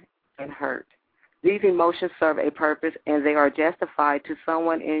anger and hurt. These emotions serve a purpose, and they are justified to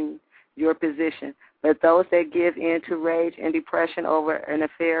someone in your position. But those that give in to rage and depression over an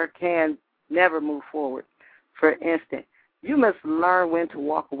affair can never move forward. For instance, you must learn when to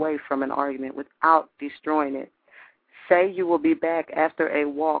walk away from an argument without destroying it. Say you will be back after a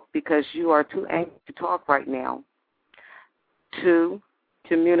walk because you are too angry to talk right now. 2,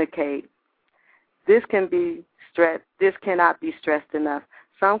 communicate. This cannot be stressed enough.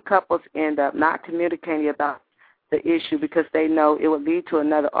 Some couples end up not communicating about the issue because they know it will lead to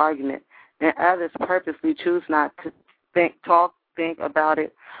another argument, and others purposely choose not to think about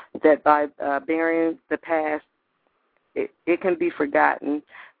it, that by burying the past, it can be forgotten.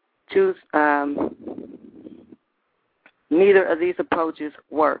 Neither of these approaches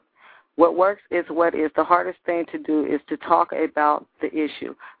work. What works is what is the hardest thing to do is to talk about the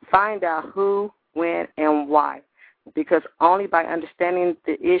issue. Find out who, when, and why, because only by understanding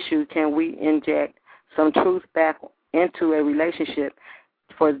the issue can we inject some truth back into a relationship,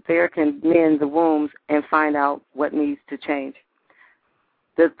 for there can mend the wounds and find out what needs to change.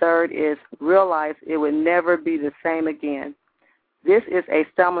 The third is realize it will never be the same again. This is a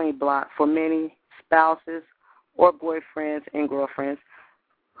stumbling block for many spouses or boyfriends and girlfriends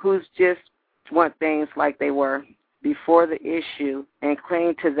who just want things like they were before the issue and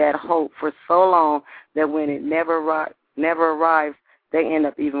cling to that hope for so long that when it never arrives, they end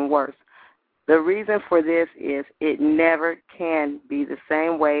up even worse. The reason for this is it never can be the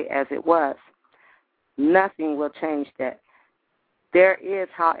same way as it was. Nothing will change that. There is,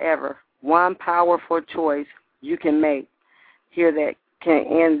 however, one powerful choice you can make here that can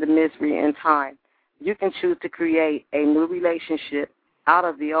end the misery in time. You can choose to create a new relationship out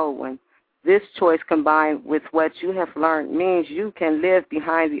of the old one. This choice, combined with what you have learned, means you can live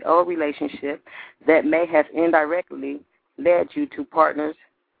behind the old relationship that may have indirectly led you two partners,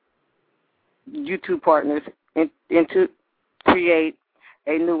 into create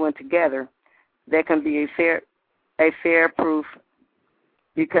a new one together that can be a fair proof,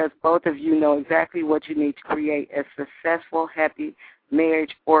 because both of you know exactly what you need to create a successful, happy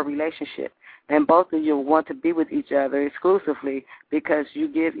marriage or relationship. And both of you want to be with each other exclusively because you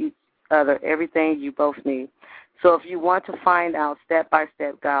give each other everything you both need. So if you want to find out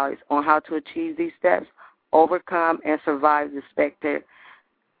step-by-step guides on how to achieve these steps, overcome and survive the specter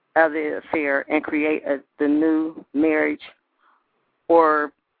of the affair, and create the new marriage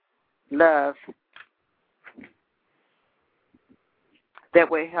or love that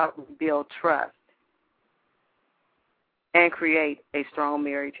will help build trust and create a strong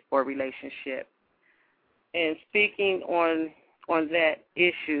marriage or relationship. And speaking on that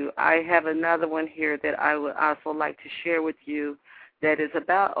issue, I have another one here that I would also like to share with you that is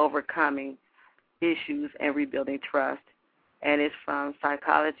about overcoming issues and rebuilding trust, and it's from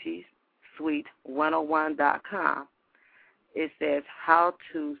PsychologySuite101.com. It says how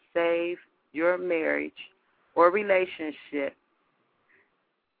to save your marriage or relationship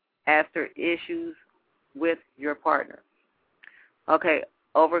after issues with your partner. Okay,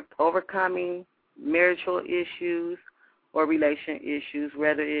 overcoming marital issues or relation issues,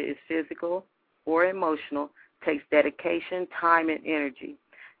 whether it is physical or emotional, takes dedication, time, and energy.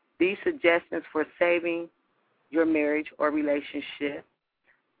 These suggestions for saving your marriage or relationship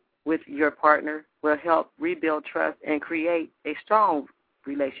with your partner will help rebuild trust and create a strong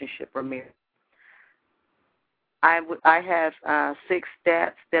relationship or marriage. I have 6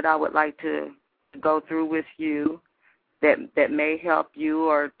 steps that I would like to go through with you that may help you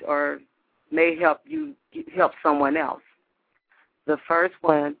or may help you help someone else. The first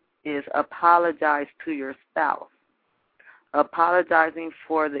one is apologize to your spouse. Apologizing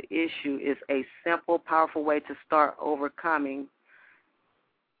for the issue is a simple, powerful way to start overcoming.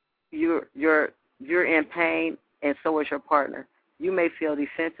 You're in pain, and so is your partner. You may feel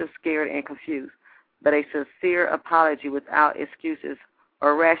defensive, scared, and confused, but a sincere apology without excuses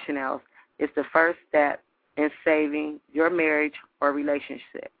or rationales is the first step in saving your marriage or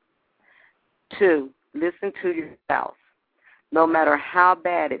relationship. 2, listen to your spouse. No matter how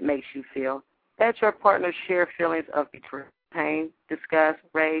bad it makes you feel, let your partner share feelings of betrayal, pain, disgust,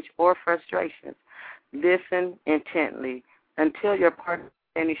 rage, or frustrations. Listen intently until your partner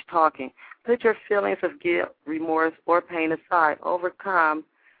finishes talking. Put your feelings of guilt, remorse, or pain aside. Overcome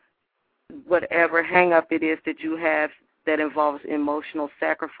whatever hang-up it is that you have that involves emotional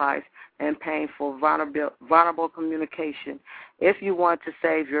sacrifice and painful, vulnerable communication. If you want to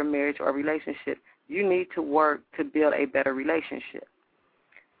save your marriage or relationship, you need to work to build a better relationship.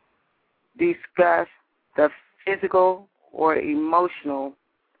 Discuss the physical or emotional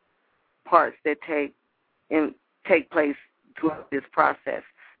parts that take place throughout this process.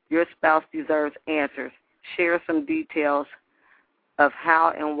 Your spouse deserves answers. Share some details of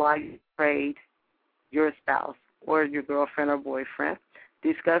how and why you betrayed your spouse or your girlfriend or boyfriend.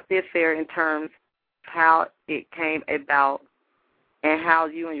 Discuss the affair in terms of how it came about and how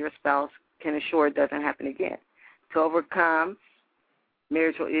you and your spouse can ensure it doesn't happen again. To overcome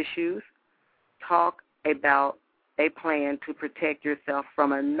marital issues, talk about a plan to protect yourself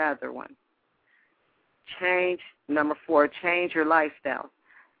from another one. Number 4, change your lifestyle.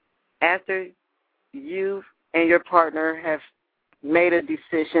 After you and your partner have made a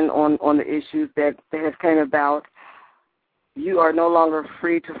decision on the issues that have came about, you are no longer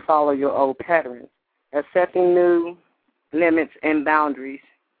free to follow your old patterns. Accepting new limits and boundaries.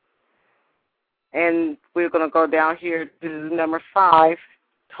 And we're going to go down here to number 5,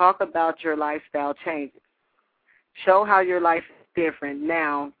 talk about your lifestyle changes. Show how your life is different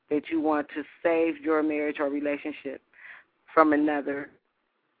now that you want to save your marriage or relationship from another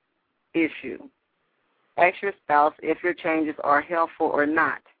issue. Ask your spouse if your changes are helpful or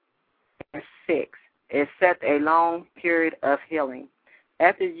not. And 6, accept a long period of healing.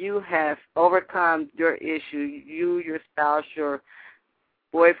 After you have overcome your issue, you, your spouse, your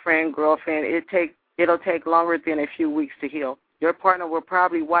boyfriend, girlfriend, it'll take longer than a few weeks to heal. Your partner will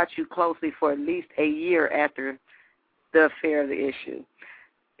probably watch you closely for at least a year after the affair of the issue.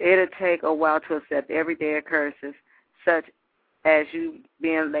 It'll take a while to accept everyday occurrences, such as you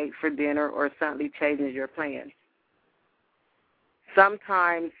being late for dinner or suddenly changing your plans.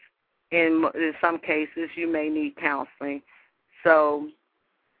 Sometimes, in some cases, you may need counseling. So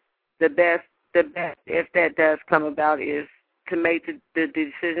the best, if that does come about, is to make the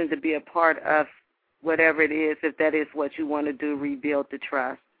decision to be a part of whatever it is, if that is what you want to do, rebuild the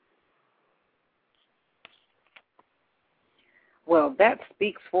trust. Well, that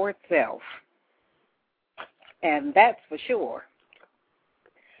speaks for itself, and that's for sure.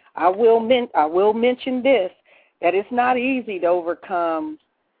 I will mention this, that it's not easy to overcome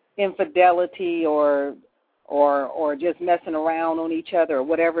infidelity or just messing around on each other or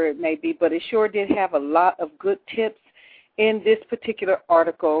whatever it may be, but it sure did have a lot of good tips in this particular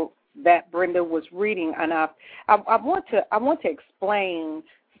article that Brenda was reading, and I want to explain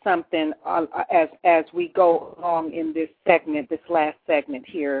something as we go along in this segment, this last segment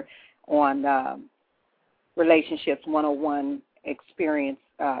here on Relationships 101 experience,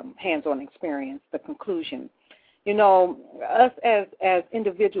 hands-on experience, the conclusion. You know, us as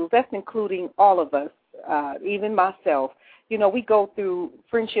individuals, that's including all of us, even myself, you know, we go through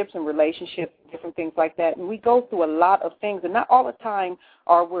friendships and relationships, different things like that, and we go through a lot of things, and not all the time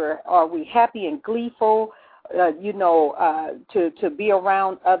are we happy and gleeful, to be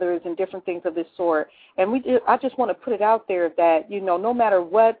around others and different things of this sort. And I just want to put it out there that, you know, no matter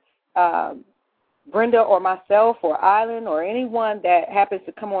what Brenda or myself or Island or anyone that happens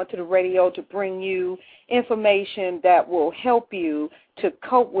to come onto the radio to bring you information that will help you to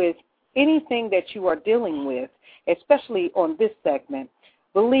cope with anything that you are dealing with, especially on this segment,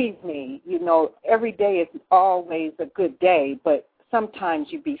 believe me, you know, every day is always a good day, but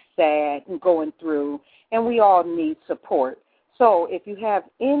sometimes you be sad and going through, and we all need support. So if you have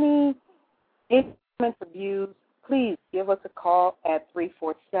any comments or views, please give us a call at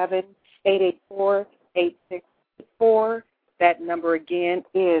 347-884-8684. That number again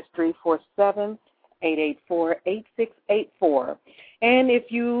is 347-884-8684. And if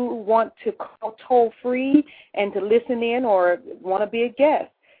you want to call toll-free and to listen in or want to be a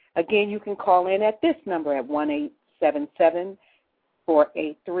guest, again, you can call in at this number at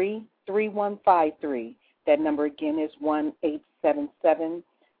 1-877-483-3153. That number again is 1-877-483-3153.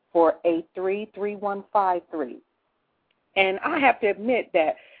 483-3153. And I have to admit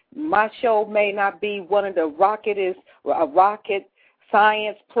that my show may not be one of the rocket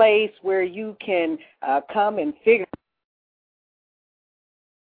science place where you can come and figure.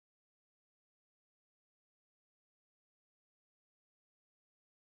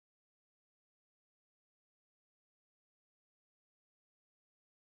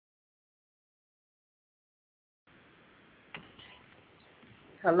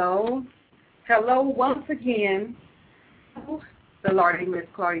 Hello once again. The Lordy Miss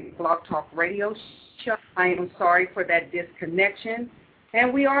Clardy Blog Talk Radio Show. I am sorry for that disconnection,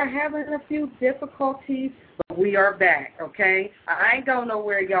 and we are having a few difficulties, but we are back, okay? I ain't going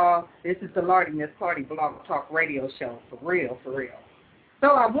nowhere, y'all. This is the Lordy Miss Clardy Blog Talk Radio Show, for real. So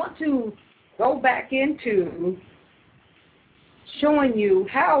I want to go back into showing you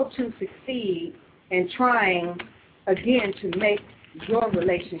how to succeed in trying, again, to make your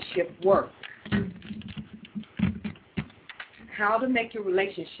relationship work. How to make your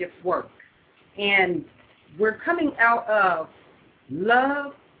relationship work. And we're coming out of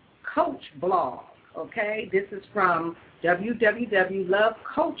Love Coach Blog, okay? This is from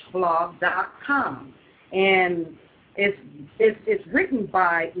www.lovecoachblog.com. And it's written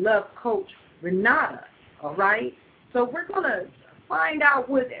by Love Coach Renata, all right? So we're going to find out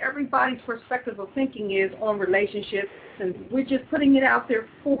what everybody's perspective of thinking is on relationships, and we're just putting it out there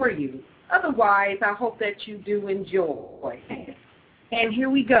for you. Otherwise, I hope that you do enjoy. And here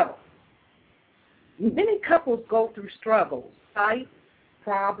we go. Many couples go through struggles, fights,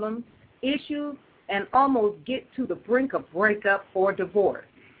 problems, issues, and almost get to the brink of breakup or divorce.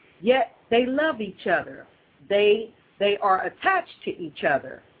 Yet they love each other. They are attached to each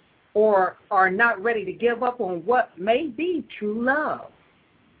other, or are not ready to give up on what may be true love.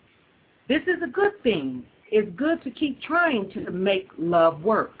 This is a good thing. It's good to keep trying to make love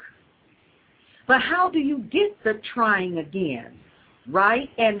work. But how do you get the trying again,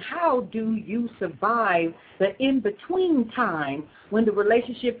 right? And how do you survive the in-between time when the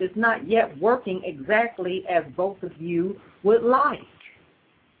relationship is not yet working exactly as both of you would like?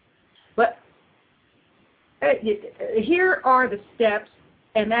 But here are the steps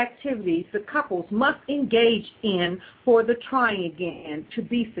and activities the couples must engage in for the trying again to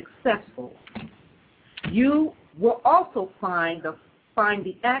be successful. You will also find the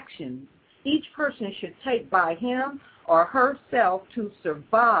actions each person should take by him or herself to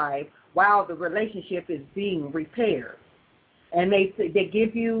survive while the relationship is being repaired. And they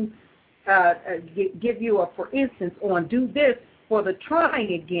give you a for instance on do this for the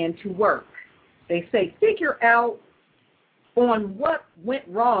trying again to work. They say figure out on what went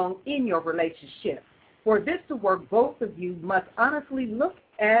wrong in your relationship. For this to work, both of you must honestly look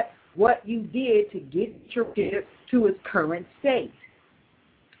at what you did to get your relationship to its current state.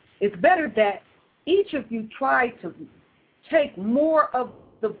 It's better that each of you try to take more of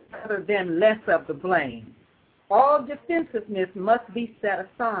the better than less of the blame. All defensiveness must be set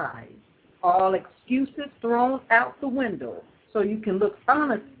aside. All excuses thrown out the window so you can look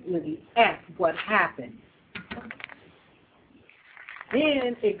honestly at what happened.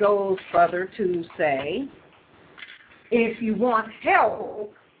 Then it goes further to say, if you want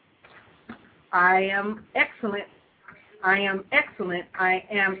help, I am an excellent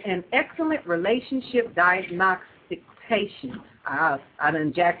relationship diagnostication. I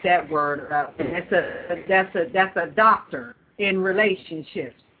done jacked that word up. That's a doctor in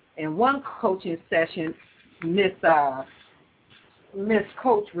relationships. In one coaching session, Miss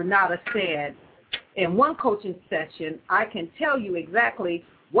Coach Renata said, in one coaching session, I can tell you exactly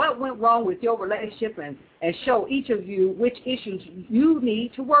what went wrong with your relationship and show each of you which issues you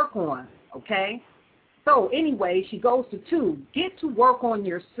need to work on, okay? So anyway, she goes to 2, get to work on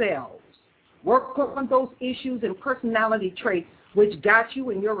yourselves. Work on those issues and personality traits which got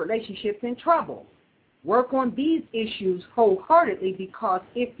you and your relationships in trouble. Work on these issues wholeheartedly, because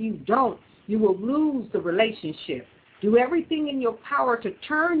if you don't, you will lose the relationship. Do everything in your power to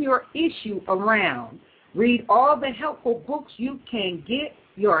turn your issue around. Read all the helpful books you can get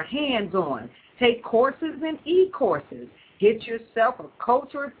your hands on. Take courses and e-courses. Get yourself a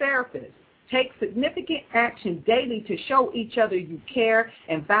coach or a therapist. Take significant action daily to show each other you care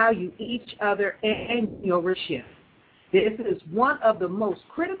and value each other and your relationship. This is one of the most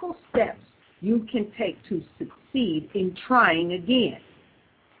critical steps you can take to succeed in trying again.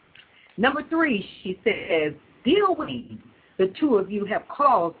 Number 3, she says, deal with it. The 2 of you have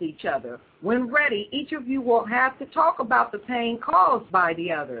caused each other. When ready, each of you will have to talk about the pain caused by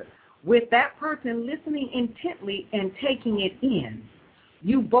the other, with that person listening intently and taking it in.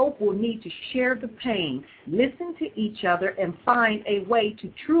 You both will need to share the pain, listen to each other, and find a way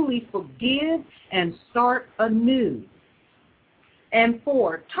to truly forgive and start anew. And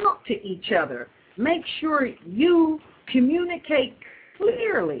 4, talk to each other. Make sure you communicate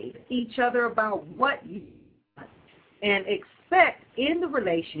clearly with each other about what you want and expect in the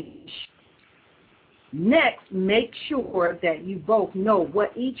relationship. Next, make sure that you both know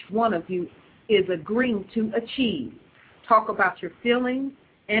what each one of you is agreeing to achieve. Talk about your feelings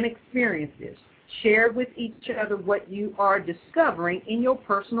and experiences. Share with each other what you are discovering in your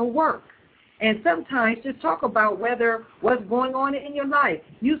personal work. And sometimes just talk about what's going on in your life.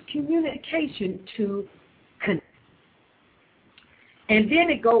 Use communication to connect. And then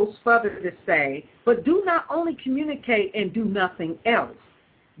it goes further to say, but do not only communicate and do nothing else.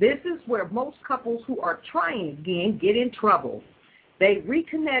 This is where most couples who are trying again get in trouble. They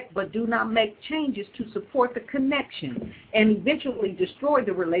reconnect but do not make changes to support the connection and eventually destroy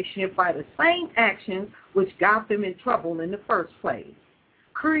the relationship by the same actions which got them in trouble in the first place.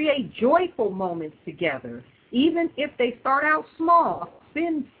 Create joyful moments together, even if they start out small.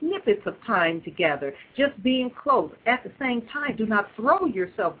 Spend snippets of time together, just being close. At the same time, do not throw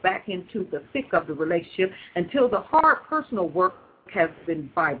yourself back into the thick of the relationship until the hard personal work has been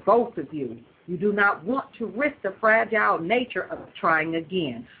by both of you. You do not want to risk the fragile nature of trying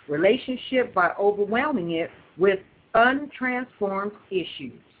again. Relationship by overwhelming it with untransformed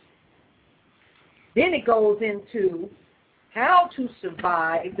issues. Then it goes into how to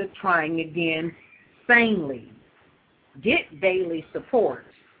survive the trying again sanely. Get daily support.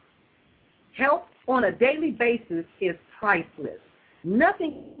 Help on a daily basis is priceless.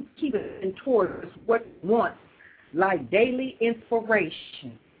 Nothing keeps us towards what you want like daily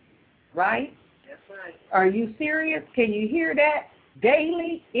inspiration, right? That's right. Are you serious? Can you hear that?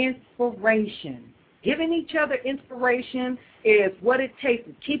 Daily inspiration. Giving each other inspiration is what it takes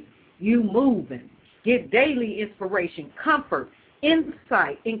to keep you moving. Get daily inspiration, comfort,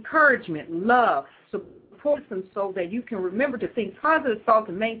 insight, encouragement, love, support them so that you can remember to think positive thoughts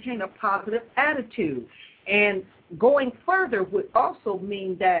and maintain a positive attitude. And going further would also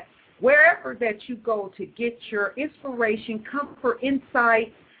mean that wherever that you go to get your inspiration, comfort,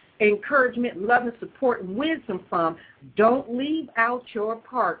 insight, encouragement, love, and support, and wisdom from, don't leave out your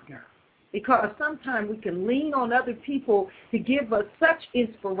partner. Because sometimes we can lean on other people to give us such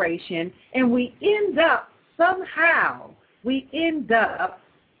inspiration, and we end up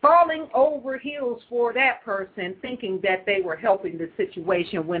falling over heels for that person, thinking that they were helping the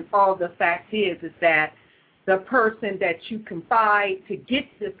situation, when all the fact is that the person that you confide to get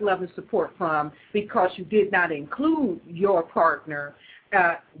this love and support from, because you did not include your partner,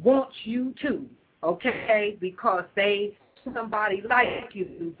 wants you to, okay, because they somebody like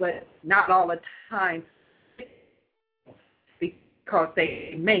you, but not all the time, because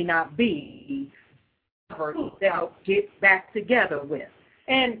they may not be they'll get back together with.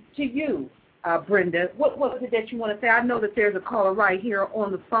 And to you, Brenda, what was it that you want to say? I know that there's a caller right here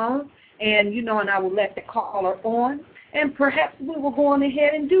on the phone, and and I will let the caller on, and perhaps we will go on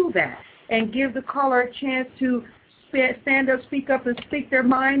ahead and do that and give the caller a chance to stand up, speak up, and speak their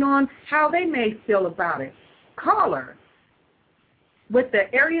mind on how they may feel about it. Caller, with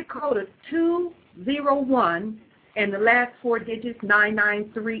the area code of 201 and the last 4 digits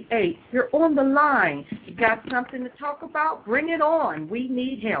 9938. You're on the line. You got something to talk about? Bring it on. We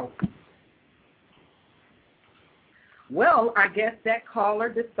need help. Well, I guess that caller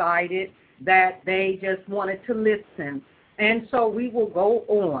decided that they just wanted to listen, and so we will go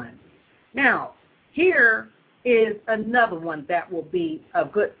on. Now, here is another one that will be a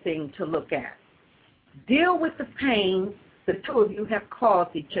good thing to look at. Deal with the pain the two of you have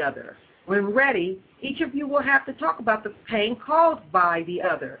caused each other. When ready, each of you will have to talk about the pain caused by the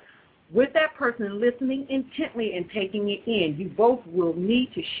other. With that person listening intently and taking it in, you both will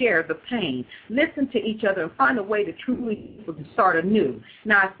need to share the pain. Listen to each other and find a way to truly start anew.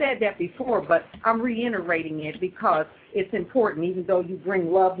 Now, I said that before, but I'm reiterating it because it's important, even though you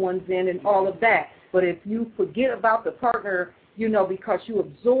bring loved ones in and all of that. But if you forget about the partner, because you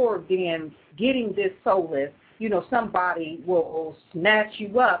absorbed in getting this solace, somebody will snatch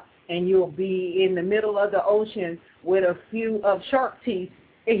you up and you'll be in the middle of the ocean with a few of shark teeth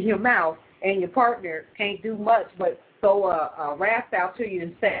in your mouth, and your partner can't do much but throw a raft out to you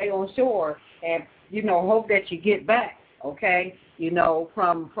and stay on shore and, hope that you get back, okay,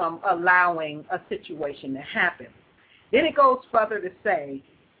 from allowing a situation to happen. Then it goes further to say,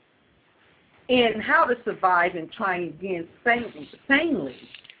 in how to survive and trying again sanely,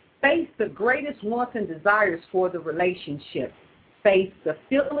 face the greatest wants and desires for the relationship. Face the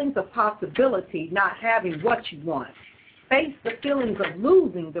feelings of possibility not having what you want. Face the feelings of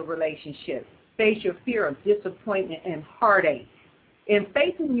losing the relationship. Face your fear of disappointment and heartache. In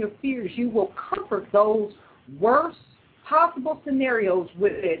facing your fears, you will comfort those worst possible scenarios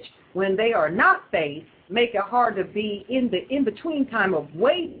which, when they are not faced, make it hard to be in the in-between time of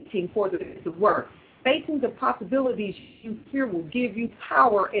waiting for it to work. Facing the possibilities you fear will give you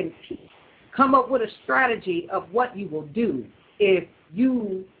power and peace. Come up with a strategy of what you will do if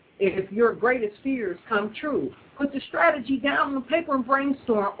your greatest fears come true. Put the strategy down on paper and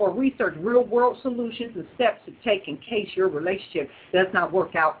brainstorm, or research real-world solutions and steps to take in case your relationship does not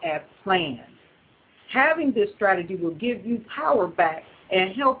work out as planned. Having this strategy will give you power back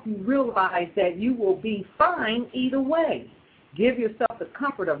and help you realize that you will be fine either way. Give yourself the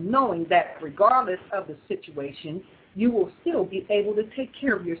comfort of knowing that regardless of the situation, you will still be able to take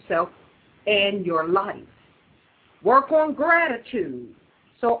care of yourself and your life. Work on gratitude.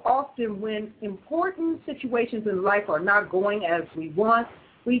 So often when important situations in life are not going as we want,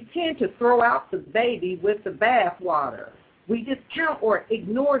 we tend to throw out the baby with the bathwater. We discount or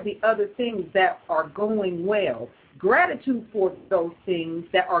ignore the other things that are going well. Gratitude for those things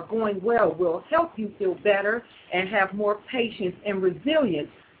that are going well will help you feel better and have more patience and resilience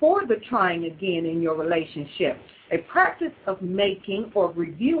for the trying again in your relationship. A practice of making or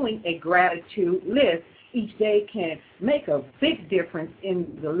reviewing a gratitude list each day can make a big difference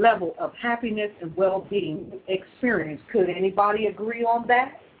in the level of happiness and well-being experience. Could anybody agree on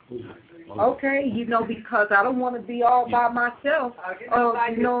that? Okay, because I don't want to be all by myself. You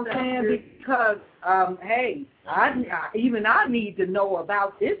know what I'm saying? Because, hey, I need to know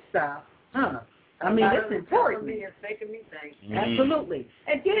about this stuff. I mean, it's important. It's making me think. Absolutely.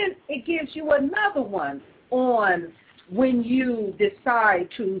 And then it gives you another one on when you decide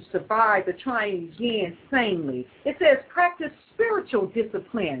to survive the trying again sanely. It says practice spiritual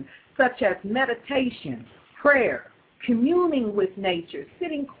discipline such as meditation, prayer, communing with nature,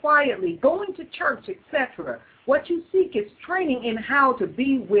 sitting quietly, going to church, etc. What you seek is training in how to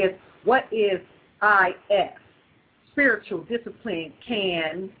be with what is IS. Spiritual discipline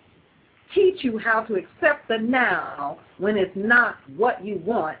can teach you how to accept the now when it's not what you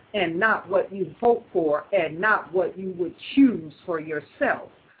want and not what you hope for and not what you would choose for yourself.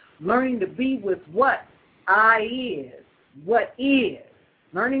 Learning to be with what is.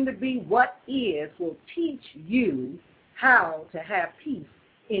 Learning to be what is will teach you how to have peace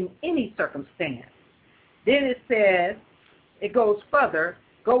in any circumstance. Then it says, it goes further,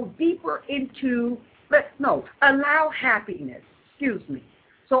 go deeper into, allow happiness.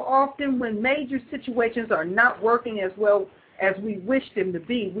 So often when major situations are not working as well as we wish them to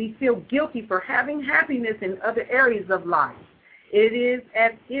be, we feel guilty for having happiness in other areas of life. It is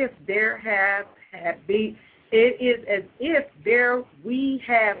as if we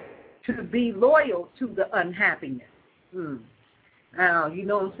have to be loyal to the unhappiness. Now, you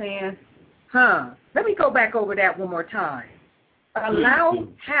know what I'm saying? Let me go back over that one more time. Allow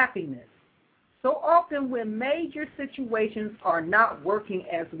happiness. So often when major situations are not working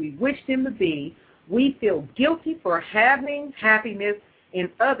as we wish them to be, we feel guilty for having happiness in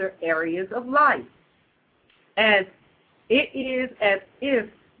other areas of life. As it is as if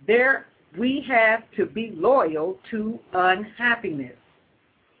we have to be loyal to unhappiness.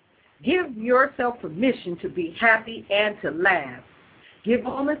 Give yourself permission to be happy and to laugh. Give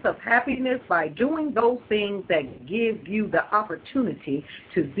moments of happiness by doing those things that give you the opportunity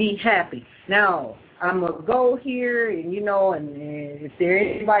to be happy. Now, I'm going to go here, and if there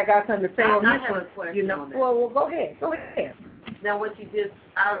anybody got something to say on this one, a question on that. Well, go ahead. Go ahead. Now,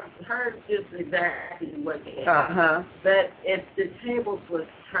 I heard just exactly what you said. But if the tables was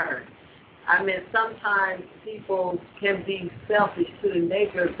turned, I mean, sometimes people can be selfish to the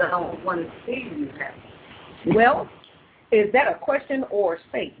nature that don't want to see you happy. Well, is that a question or a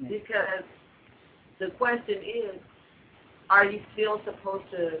statement? Because the question is, are you still supposed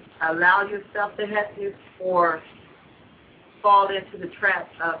to allow yourself to happiness or fall into the trap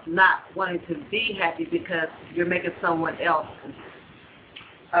of not wanting to be happy because you're making someone else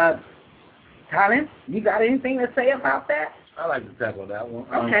happy? Colin, you got anything to say about that? I like to tackle that one.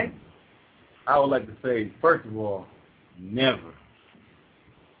 Okay. I would like to say, first of all, never,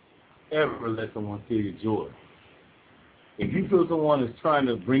 ever let someone steal your joy. If you feel someone is trying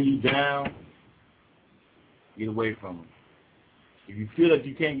to bring you down, get away from them. If you feel that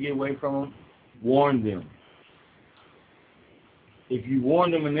you can't get away from them, warn them. If you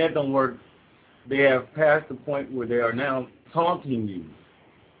warn them and that don't work, they have passed the point where they are now taunting you.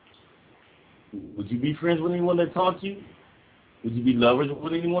 Would you be friends with anyone that taunts you? Would you be lovers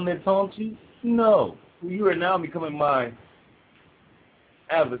with anyone that taunts you? No. You are now becoming my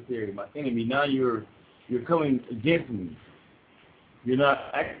adversary, my enemy. Now you're you're coming against me. You're not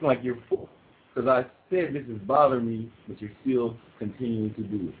acting like you're for. Because I said this is bothering me, but you're still continuing to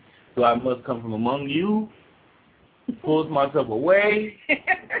do it. So I must come from among you, pull myself away,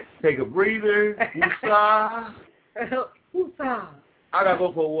 take a breather, woosah. Woosah. I got to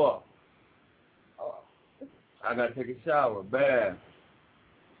go for a walk. I got to take a shower, bath.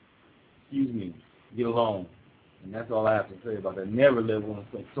 Excuse me, get alone. And that's all I have to say about that. Never let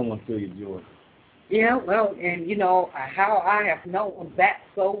someone steal your joy. Yeah, well, and you know how I have known that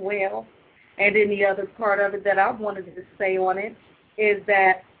so well. And then the other part of it that I wanted to say on it is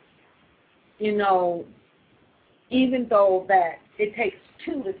that, you know, even though that it takes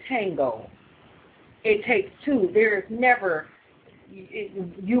two to tango, it takes two. There is never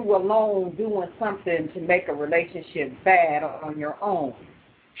you alone doing something to make a relationship bad on your own.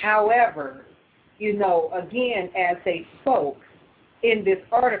 However, you know, again, as they spoke in this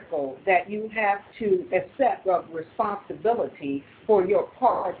article, that you have to accept a responsibility for your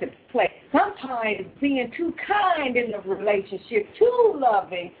part to play. Sometimes being too kind in the relationship, too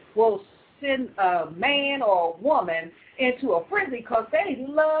loving, will send a man or a woman into a frenzy because they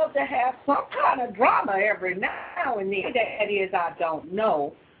love to have some kind of drama every now and then. That is, I don't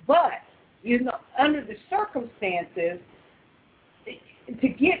know. But, you know, under the circumstances, to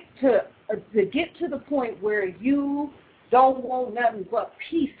get to the point where you don't want nothing but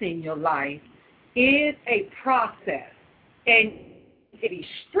peace in your life is a process, and it be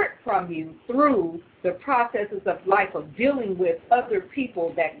stripped from you through the processes of life of dealing with other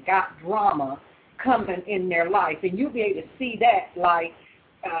people that got drama coming in their life, and you'll be able to see that like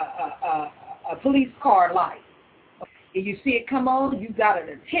a police car light. If you see it come on, you got an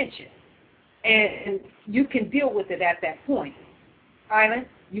attention, and you can deal with it at that point. Island,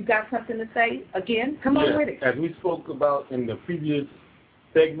 you got something to say again? Come on with it. As we spoke about in the previous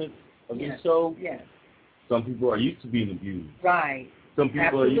segments of this show, some people are used to being abused. Right. Some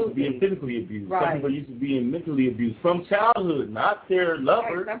people are used to being physically abused. Right. Some people are used to being mentally abused from childhood, not their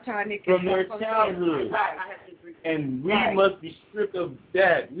lover, from their childhood. Right. And we must be stripped of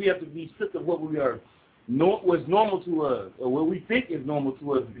that. We have to be stripped of what we are, what's normal to us, or what we think is normal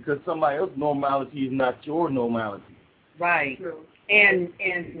to us, because somebody else's normality is not your normality. Right. True. And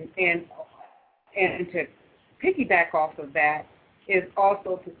to piggyback off of that is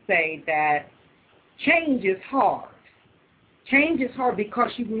also to say that change is hard. Change is hard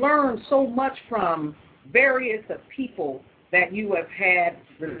because you learn so much from various of people that you have had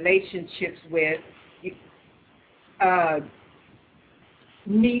relationships with,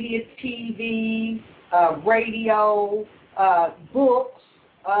 media, TV, radio, books.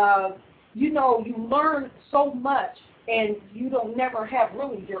 You know, you learn so much. And you don't never have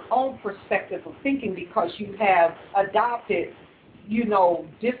really your own perspective of thinking because you have adopted, you know,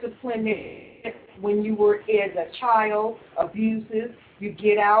 discipline when you were as a child, abuses. You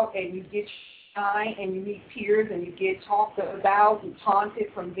get out and you get shy and you meet peers and you get talked about and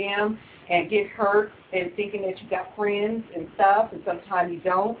taunted from them and get hurt and thinking that you got friends and stuff, and sometimes you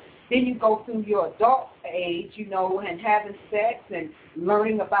don't. Then you go through your adult age, you know, and having sex and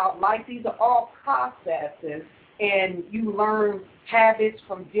learning about life. These are all processes. And you learn habits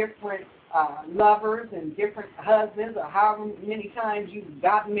from different lovers and different husbands, or however many times you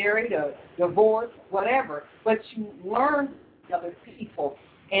got married or divorced, whatever. But you learn other people.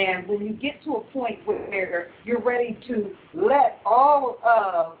 And when you get to a point where you're ready to let all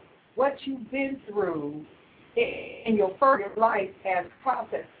of what you've been through in your further life as a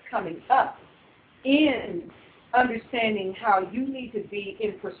process coming up, in understanding how you need to be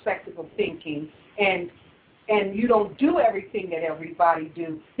in perspective of thinking, and you don't do everything that everybody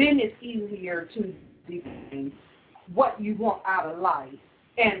do, then it's easier to define what you want out of life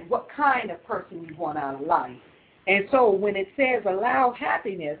and what kind of person you want out of life. And so when it says allow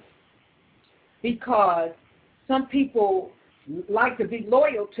happiness, because some people like to be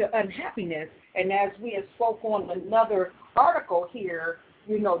loyal to unhappiness, and as we have spoke on another article here,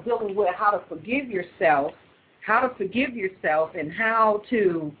 you know, dealing with how to forgive yourself and how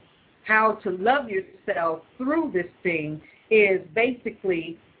to love yourself through this thing is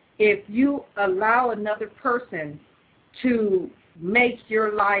basically if you allow another person to make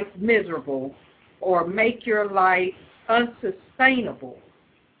your life miserable or make your life unsustainable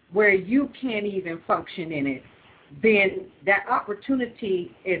where you can't even function in it, then that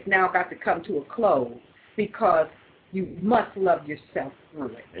opportunity is now got to come to a close because you must love yourself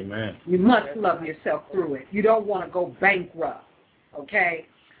through it. Amen. You must love yourself through it. You don't want to go bankrupt, okay?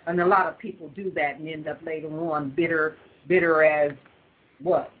 And a lot of people do that and end up later on bitter as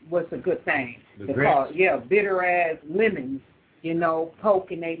what? What's a good thing? Bitter as lemons, you know,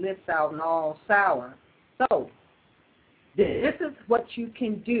 poking their lips out and all sour. So this is what you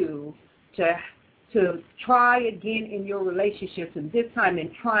can do to try again in your relationships, and this time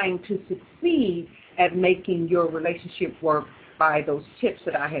in trying to succeed at making your relationship work by those tips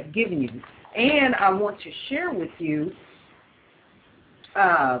that I have given you. And I want to share with you,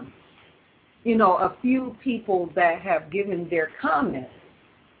 a few people that have given their comments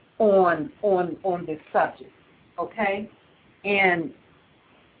on this subject, okay? And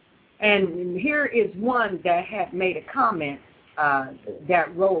here is one that had made a comment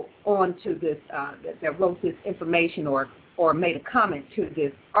that wrote onto this, that wrote this information or made a comment to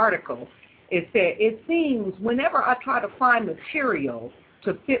this article. It said, it seems whenever I try to find material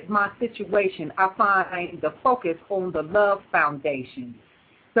to fit my situation, I find the focus on the love foundation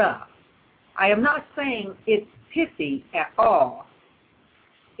stuff. I am not saying it's pithy at all.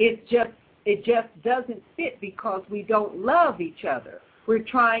 It just doesn't fit because we don't love each other. We're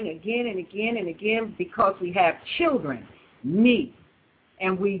trying again and again and again because we have children, me,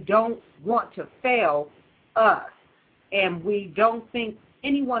 and we don't want to fail us, and we don't think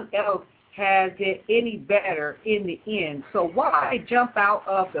anyone else has it any better in the end. So why jump out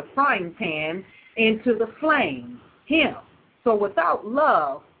of the frying pan into the flame? Him. So without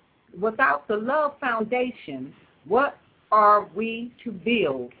love, without the love foundation, what are we to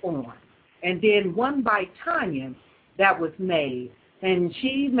build on? And then one by Tanya that was made, and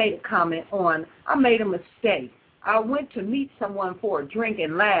she made a comment on, I made a mistake. I went to meet someone for a drink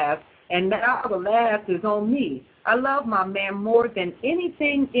and laugh, and now the laugh is on me. I love my man more than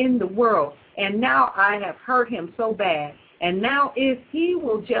anything in the world, and now I have hurt him so bad. And now if he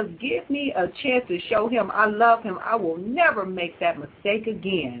will just give me a chance to show him I love him, I will never make that mistake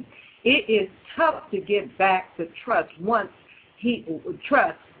again. It is tough to get back the trust he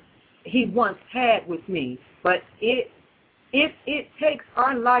once had with me, but if it takes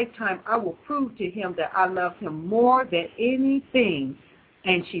our lifetime, I will prove to him that I love him more than anything.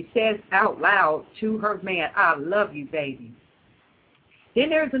 And she says out loud to her man, I love you, baby. Then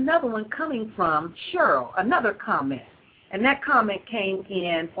there's another one coming from Cheryl, another comment. And that comment came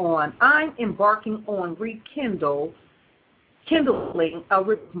in on, I'm embarking on kindling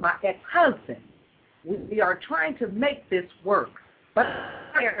with my ex-husband. We are trying to make this work, but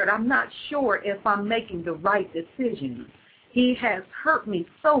I'm not sure if I'm making the right decision. He has hurt me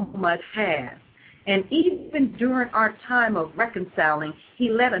so much, and even during our time of reconciling, he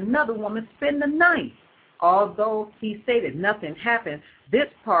let another woman spend the night. Although he stated nothing happened, this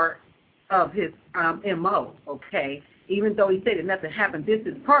part of his M.O., okay? Even though he stated nothing happened, this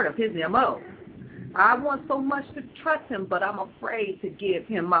is part of his M.O. I want so much to trust him, but I'm afraid to give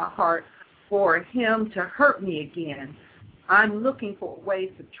him my heart for him to hurt me again. I'm looking for ways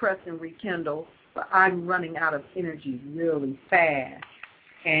to trust and rekindle, but I'm running out of energy really fast.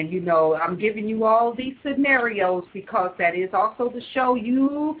 And, I'm giving you all these scenarios because that is also to show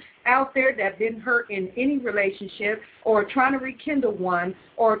you out there that have been hurt in any relationship or trying to rekindle one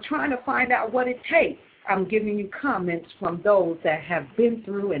or trying to find out what it takes. I'm giving you comments from those that have been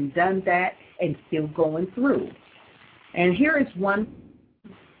through and done that and still going through. And here is one,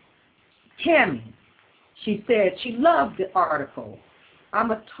 Tammy. She said she loved the article. I'm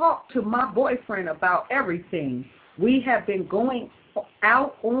going to talk to my boyfriend about everything. We have been going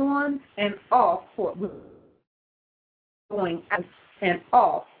out on and off for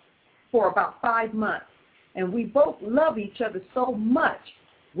about 5 months, and we both love each other so much.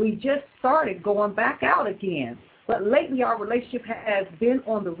 We just started going back out again, but lately our relationship has been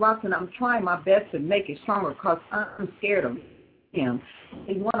on the rocks, and I'm trying my best to make it stronger because I'm scared of him.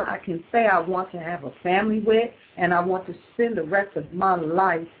 And one I can say I want to have a family with, and I want to spend the rest of my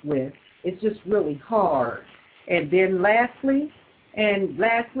life with. It's just really hard. And then lastly,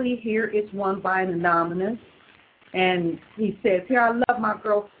 here is one by an anonymous, and he says, here, I love my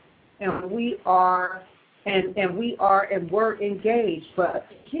girl, and we're engaged, but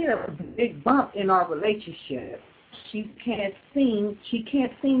hit a big bump in our relationship. She can't seem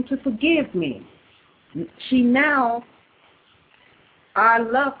to forgive me. I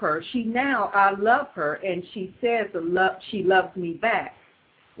love her, and she says she loves me back.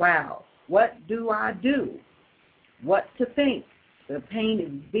 Wow, what do I do? What to think? The pain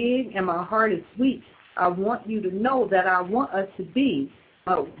is big and my heart is weak. I want you to know that I want us to be,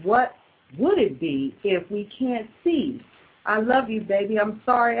 but what would it be if we can't see? I love you, baby. I'm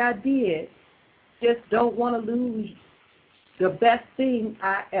sorry I did. Just don't want to lose the best thing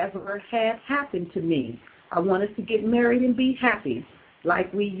I ever had happen to me. I want us to get married and be happy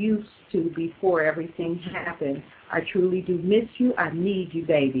like we used to before everything happened. I truly do miss you. I need you,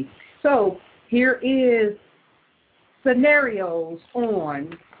 baby. So here is scenarios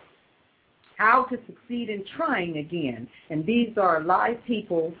on how to succeed in trying again. And these are live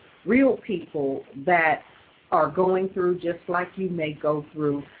people, real people that are going through just like you may go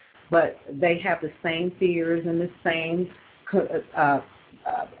through, but they have the same fears and the same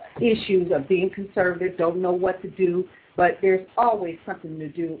issues of being conservative, don't know what to do, but there's always something to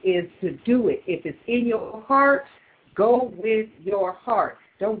do, is to do it. If it's in your heart, go with your heart.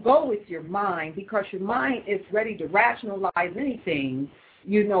 Don't go with your mind, because your mind is ready to rationalize anything,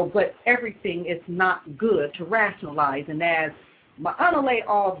 but everything is not good to rationalize. And as Ma'anale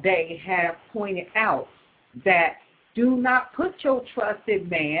all day have pointed out, that do not put your trust in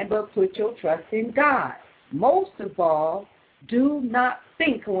man, but put your trust in God. Most of all, do not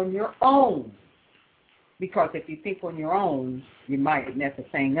think on your own, because if you think on your own, you might mess a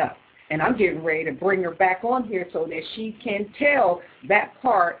thing up. And I'm getting ready to bring her back on here so that she can tell that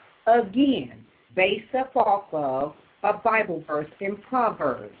part again, based off of a Bible verse in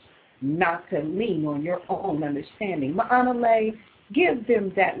Proverbs, not to lean on your own understanding. Ma'anale, give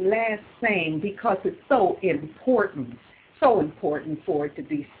them that last saying, because it's so important for it to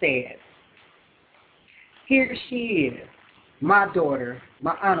be said. Here she is, my daughter,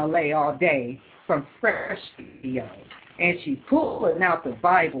 Ma'anale all day, from Fresh Studio. And she's pulling out the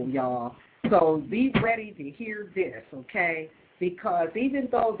Bible, y'all. So be ready to hear this, okay? Because even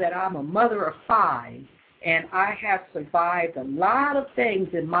though that I'm a mother of 5, and I have survived a lot of things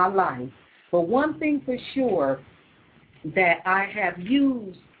in my life, but one thing for sure, that I have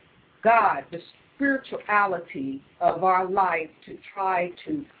used God, the spirituality of our life, to try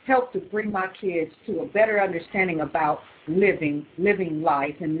to help to bring my kids to a better understanding about living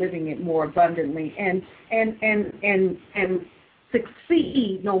life and living it more abundantly and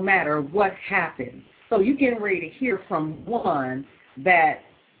succeed no matter what happens. So you're getting ready to hear from one that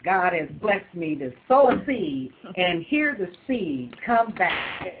God has blessed me to sow a seed and hear the seed come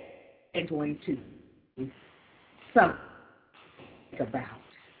back and going to something about.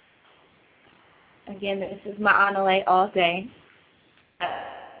 Again, this is Ma'anale all day.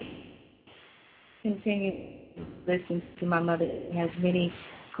 Continue to listen to my mother. She has many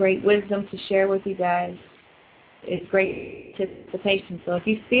great wisdom to share with you guys. It's great participation. So if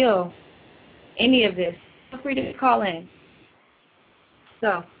you feel any of this, feel free to call in.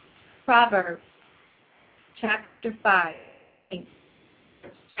 So, Proverbs chapter 5,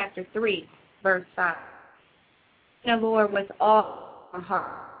 chapter 3, verse 5. The Lord with all your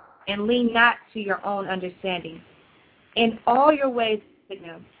heart, and lean not to your own understanding. In all your ways to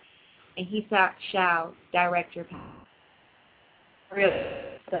him, and he shall direct your path. Real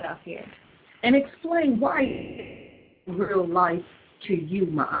stuff here. And explain why real life to you,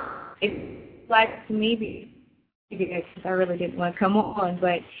 Ma. It's like to me because I really didn't want to come on,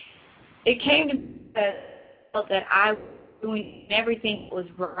 but it came to me that I was doing everything that was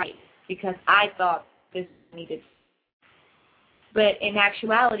right because I thought this needed. But in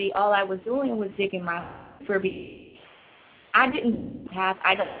actuality, all I was doing was digging my for me. I don't have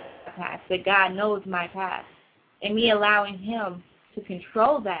a path, but God knows my path. And me allowing him to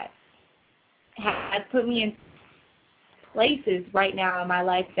control that has put me in places right now in my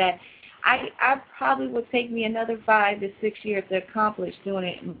life that I probably would take me another 5 to 6 years to accomplish doing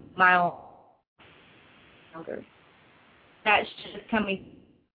it my own. That's just coming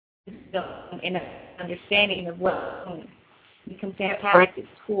in an understanding of what I'm doing. You can practice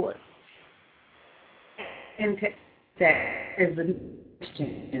toward. And that is the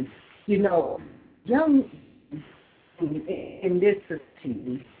question. You know, young in this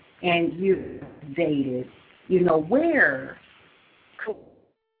society, and you dated, you know, where could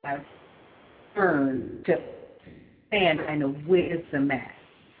I learn to stand kind of wisdom at?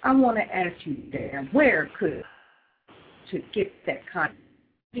 I want to ask you, Dan, where could to get that kind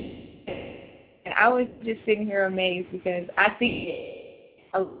of... And I was just sitting here amazed because I see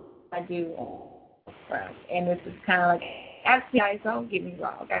I do, and this is kind of like, actually, guys, don't get me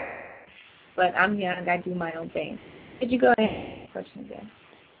wrong, but I'm young, I do my own thing. Could you go ahead? Question again.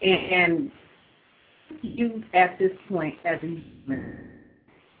 And you, at this point, as a human,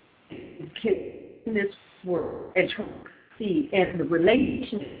 in this world, and try to see, and the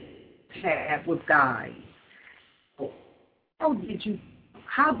relationship you have with God, how did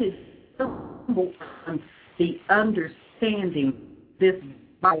the understanding this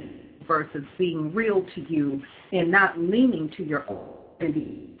Bible versus being real to you and not leaning to your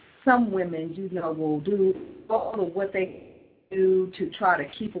own? Some women, you know, will do all of what they do to try to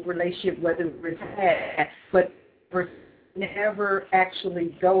keep a relationship, whether it's bad, but never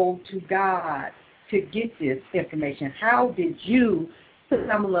actually go to God to get this information. How did you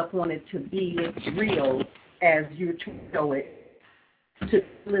stumble up on it to be real as you show it to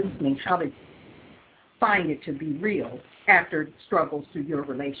listening? How did find it to be real after struggles through your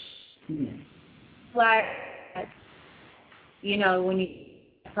relationship. Like, you know, when you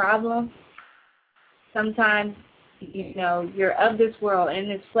have a problem, sometimes, you know, you're of this world,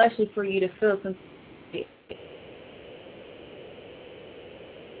 and it's fleshly for you to feel some faith.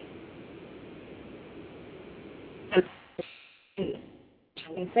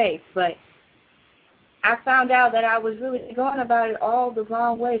 But I found out that I was really going about it all the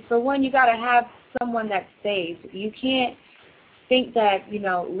wrong way. For one, you got to have someone that stays. You can't think that, you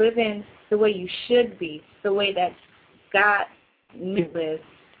know, living the way you should be, the way that God lives,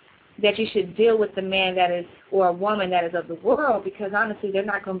 that you should deal with the man that is, or a woman that is of the world, because honestly, they're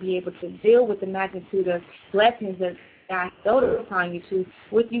not going to be able to deal with the magnitude of blessings that God bestowed upon you to,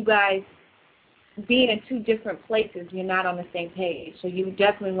 with you guys being in two different places. You're not on the same page. So you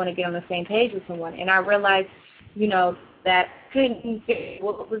definitely want to get on the same page with someone. And I realized, you know, that I couldn't figure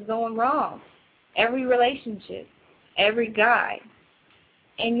what was going wrong. Every relationship, every guy.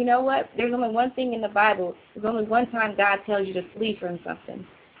 And you know what? There's only one thing in the Bible. There's only one time God tells you to flee from something.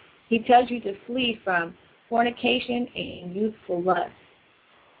 He tells you to flee from fornication and youthful lust.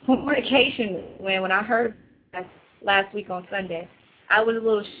 Fornication, when I heard that last week on Sunday, I was a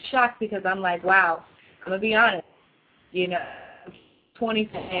little shocked because I'm like, wow, I'm going to be honest, you know,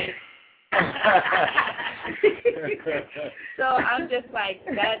 24. So I'm just like,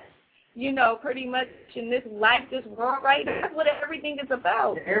 that's, you know, pretty much in this life, this world, right? That's what everything is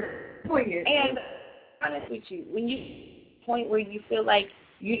about. And honest with you, when you point where you feel like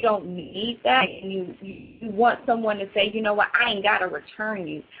you don't need that, and you want someone to say, you know what, I ain't got to return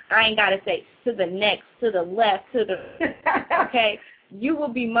you. I ain't got to say to the next, to the left, to the, okay, you will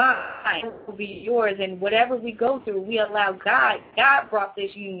be mine, it will be yours, and whatever we go through, we allow God. God brought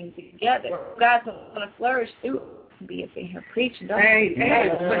this union together. God's going to flourish through it. Be up in here preaching, don't you?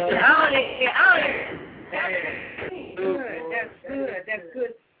 That's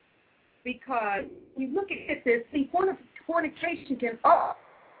good. Because you look at this, see, fornication can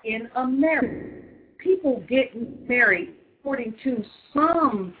in a marriage. People get married according to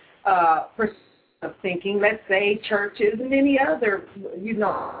some perspective of thinking, let's say churches and any other, you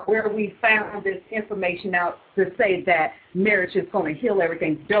know, where we found this information out to say that marriage is going to heal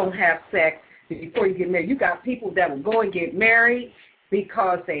everything. Don't have sex before you get married. You got people that will go and get married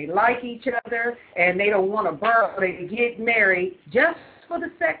because they like each other and they don't want to burn. They get married just for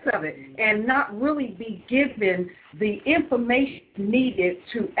the sex of it and not really be given the information needed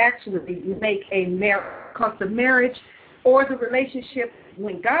to actually make a marriage. Because the marriage or the relationship,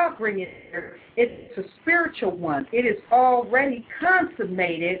 when God brings it here, it's a spiritual one. It is already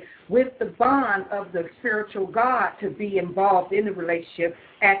consummated with the bond of the spiritual God to be involved in the relationship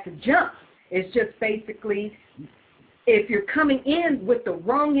at the jump. It's just basically, if you're coming in with the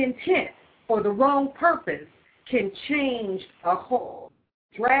wrong intent or the wrong purpose, can change a whole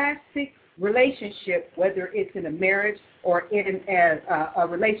drastic relationship, whether it's in a marriage or in a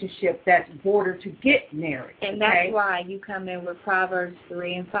relationship that's bordered to get married. And that's why you come in with Proverbs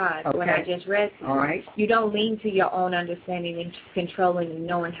 3 and 5, what I just read to you. All right. You don't lean to your own understanding and controlling and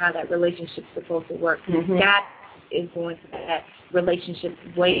knowing how that relationship's supposed to work. Mm-hmm. God is going to that relationship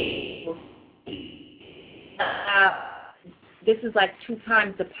way. This is like 2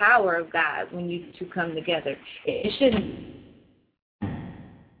 times the power of God when you two come together. It shouldn't.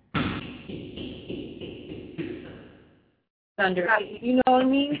 Under, you know what I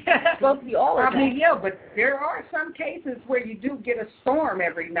mean? It's supposed to be all of that. I mean, yeah, but there are some cases where you do get a storm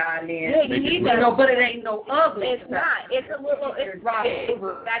every now and then. Yeah, you need that. You know, but it ain't no ugly It's stuff. not. It's a little. It's right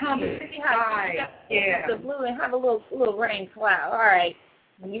over. Yeah. The blue and have a little rain cloud. All right,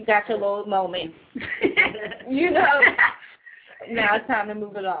 you got your little moment. You know. Now it's time to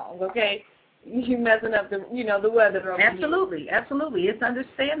move it on. Okay. You messing up the weather. Absolutely. It's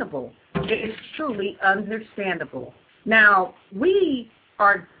understandable. It's truly understandable. Now, we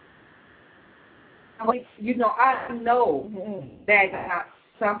are, you know, I know that I got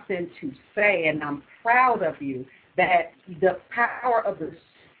something to say, and I'm proud of you, that the power of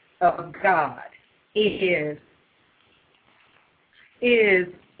God is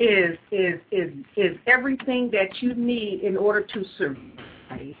everything that you need in order to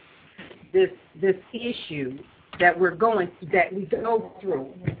survive this issue that we go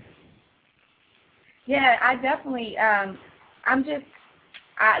through. Yeah, I definitely,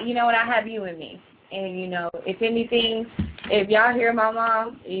 you know what, I have you in me. And, you know, if anything, if y'all hear my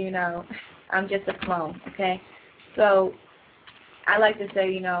mom, you know, I'm just a clone, okay? So I like to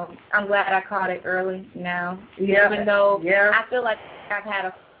say, you know, I'm glad I caught it early now. Yeah. Even though I feel like I've had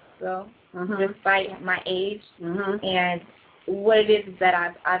a despite my age. Mm-hmm. And what it is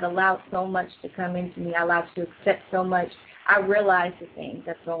that I've allowed so much to come into me. I allowed to accept so much. I realize the things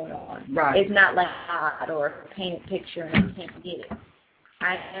that's going on. Right. It's not like God or a painted picture and I can't get it.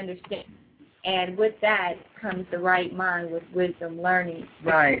 I understand. And with that comes the right mind with wisdom, learning,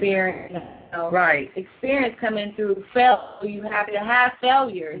 experience. Experience coming through failure. You have to have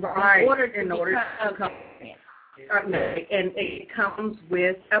failures in order to become and it comes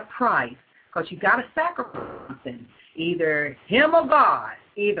with a price because you got to sacrifice something. Either him or God,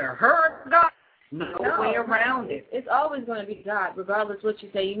 either her or God. No way around it. It's always going to be God, regardless what you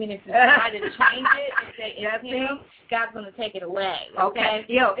say. Even if you try to change it and say it's him, God's going to take it away. Okay?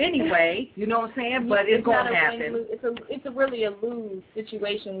 Anyway, you know what I'm saying? But it's going to happen. It's really a lose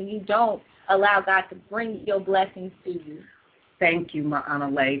situation when you don't allow God to bring your blessings to you. Thank you, Ma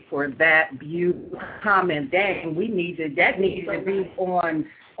Analea, for that beautiful comment. Dang, that needs to be on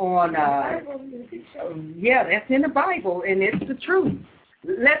that's in the Bible, and it's the truth.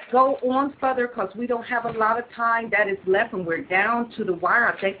 Let's go on further because we don't have a lot of time that is left, and we're down to the wire.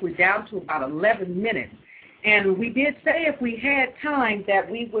 I think we're down to about 11 minutes. And we did say if we had time that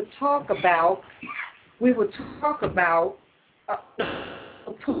we would talk about a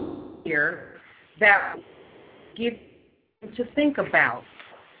pool here that give to think about.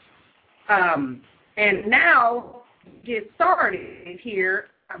 And now get started here.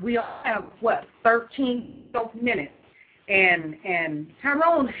 We have 13 minutes. And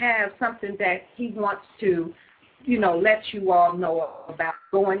Tyrone has something that he wants to, let you all know about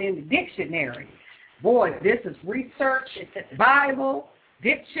going in the dictionary. Boy, this is research, it's Bible,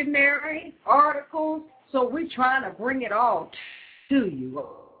 dictionary, articles, so we're trying to bring it all to you.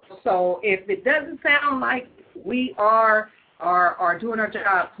 So if it doesn't sound like we are doing our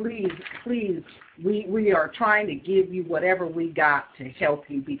job, please, we are trying to give you whatever we got to help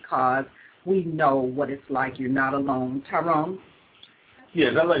you because we know what it's like. You're not alone. Tyrone?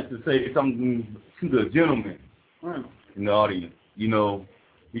 Yes, I'd like to say something to the gentleman in the audience,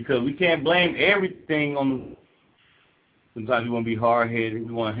 because we can't blame everything on sometimes you want to be hard-headed,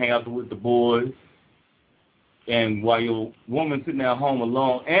 you want to hang out with the boys, and while your woman's sitting at home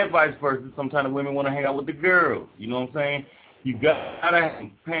alone, and vice versa, sometimes the women want to hang out with the girls, you know what I'm saying? You got to have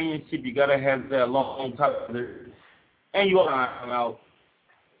companionship, you got to have that long time, and you want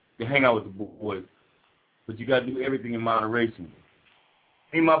to hang out with the boys, but you got to do everything in moderation.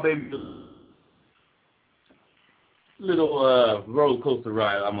 Me and my baby, little roller coaster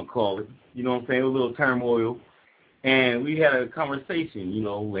ride, I'm going to call it, you know what I'm saying, a little turmoil, and we had a conversation,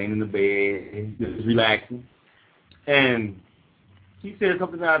 laying in the bed, just relaxing, and she said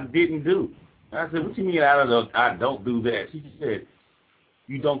something that I didn't do. I said, what you mean I don't do that? She said,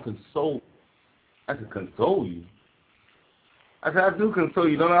 you don't console. I said, console you? I said, I do console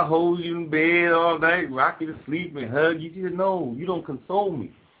you. Don't I hold you in bed all night, rock you to sleep and hug you? She said, no, you don't console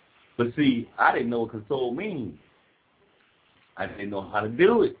me. But see, I didn't know what console means. I didn't know how to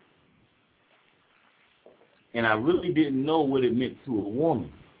do it. And I really didn't know what it meant to a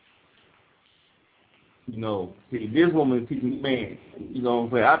woman. See, this woman is teaching me, man, you know what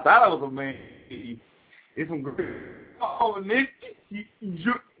I'm saying? I thought I was a man. It's some great. Oh, Nick.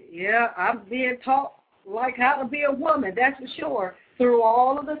 Yeah, I'm being taught like how to be a woman, that's for sure, through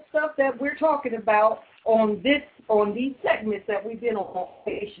all of the stuff that we're talking about on these segments that we've been on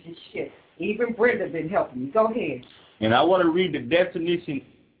relationship. Even Brenda been helping me. Go ahead. And I want to read the definition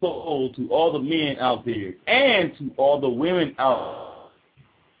to all the men out there and to all the women out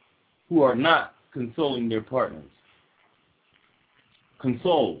who are not consoling their partners.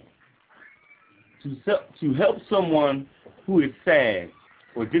 Console. To help someone who is sad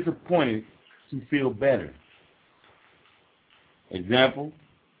or disappointed to feel better. Example,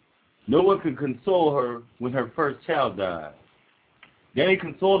 no one could console her when her first child died. Then he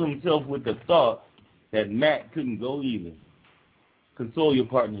consoled himself with the thought that Matt couldn't go either. Console your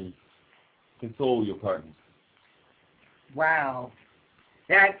partners. Console your partners. Wow.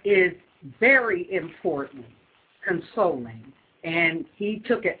 That is very important, consoling. And he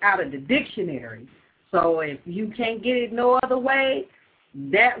took it out of the dictionary. So if you can't get it no other way,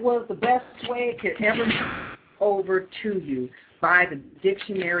 that was the best way it could ever come over to you by the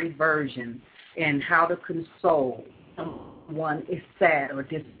dictionary version and how to console someone is sad or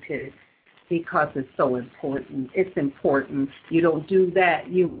disappointed because it's so important. It's important. You don't do that,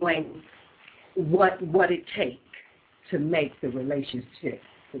 you blame what it takes to make the relationship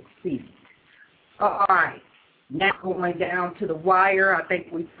succeed. All right. Now going down to the wire, I think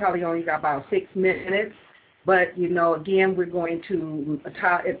we probably only got about 6 minutes. But, again, we're going to,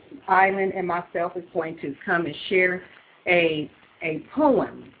 Island and myself is going to come and share a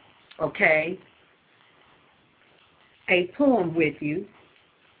poem, okay? a poem with you,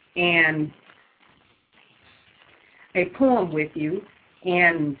 and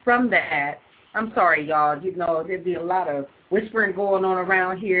from that, I'm sorry, y'all, you know, there'd be a lot of whispering going on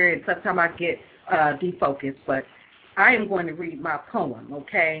around here, and sometimes I get defocused, but I am going to read my poem,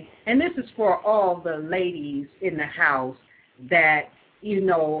 okay? And this is for all the ladies in the house that, you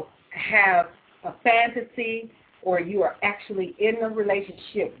know, have a fantasy or you are actually in a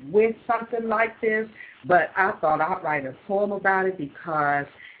relationship with something like this, but I thought I'd write a poem about it because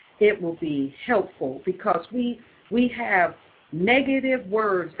it will be helpful, because we have negative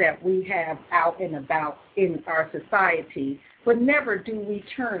words that we have out and about in our society, but never do we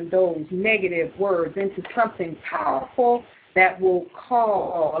turn those negative words into something powerful that will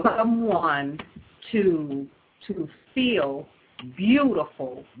cause someone to feel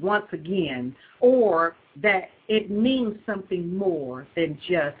beautiful once again, or that it means something more than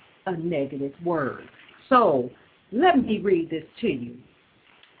just a negative word. So let me read this to you.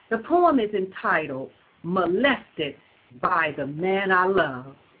 The poem is entitled Molested by the Man I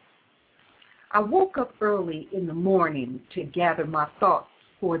Love. I woke up early in the morning to gather my thoughts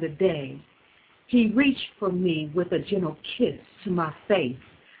for the day. He reached for me with a gentle kiss to my face.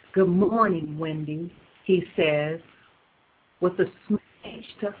 Good morning, Wendy, he says, with a smile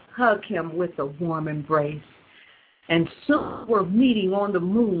to hug him with a warm embrace. And soon we're meeting on the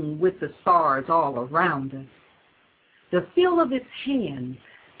moon with the stars all around us. The feel of his hand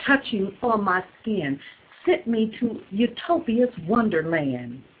touching on my skin sent me to utopia's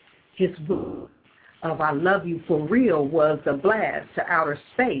wonderland. His word of I love you for real was a blast to outer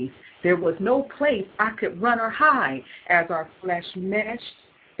space. There was no place I could run or hide as our flesh meshed,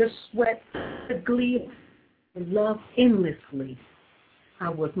 the sweat, the glee, and love endlessly. I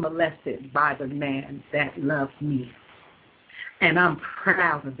was molested by the man that loved me, and I'm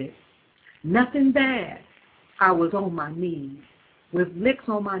proud of it. Nothing bad. I was on my knees with licks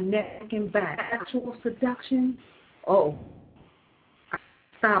on my neck and back. Actual seduction? Oh, I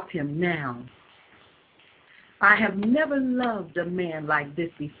stop him now. I have never loved a man like this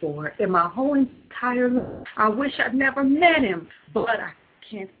before in my whole entire life. I wish I'd never met him, but I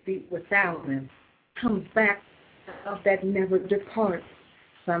can't speak without him. Comes back of that never departs.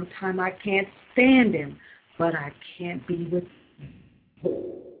 Sometimes I can't stand him, but I can't be with him.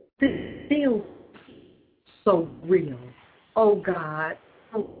 This feels so real. Oh, God,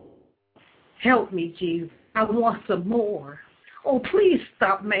 help me, Jesus. I want some more. Oh, please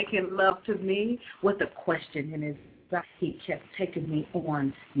stop making love to me with a question in his eyes. He kept taking me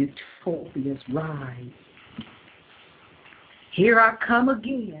on utopia's ride. Here I come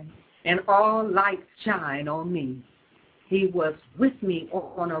again, and all lights shine on me. He was with me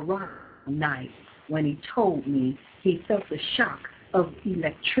on a rock night when he told me he felt the shock of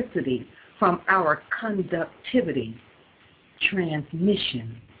electricity from our conductivity,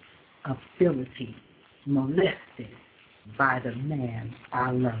 transmission ability, molested by the man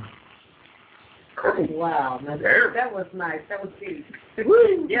I love. Oh, wow. Now, that was nice. That was deep.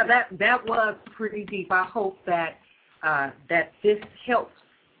 Yeah, that was pretty deep. I hope that that this helps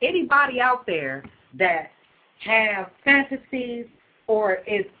anybody out there that have fantasies or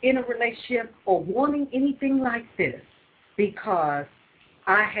is in a relationship or wanting anything like this, because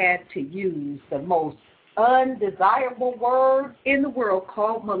I had to use the most undesirable word in the world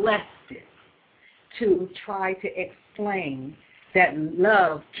called molested to try to explain that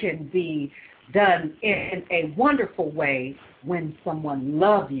love can be done in a wonderful way when someone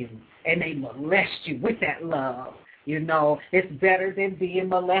loves you and they molest you with that love. You know, it's better than being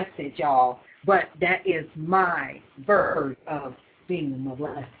molested, y'all. But that is my version of being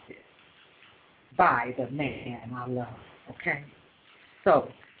molested by the man I love, okay?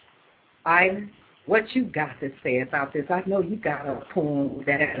 So, what you got to say about this? I know you got a poem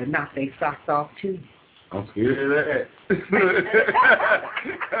that'll knock their socks off, too. I'm scared of that.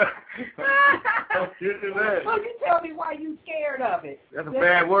 I'm scared of that. Well, you tell me why you scared of it. That's a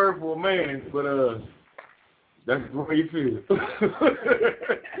bad word for a man, but that's the way you feel.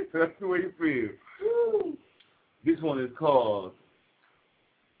 That's the way you feel. Woo. This one is called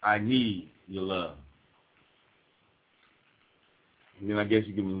I Need Your Love. And then I guess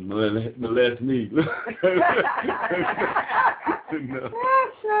you can molest me. No.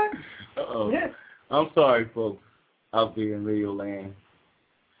 Uh-oh. I'm sorry, folks, out there in Radio Land.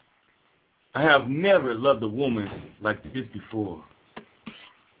 I have never loved a woman like this before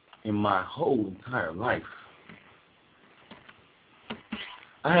in my whole entire life.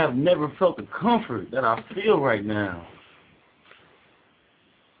 I have never felt the comfort that I feel right now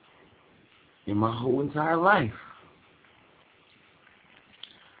in my whole entire life.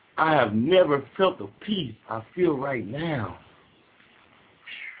 I have never felt the peace I feel right now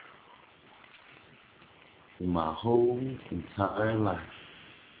in my whole entire life.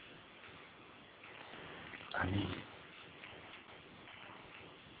 I mean,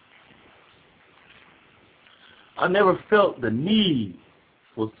 I never felt the need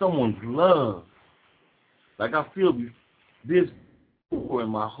for someone's love like I feel this before in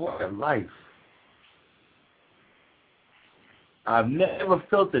my whole life. I've never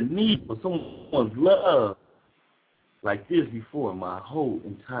felt the need for someone's love like this before in my whole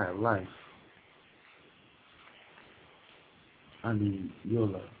entire life. I need your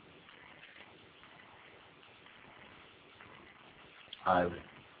love. Ivan.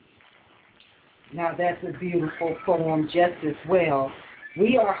 Now that's a beautiful poem just as well.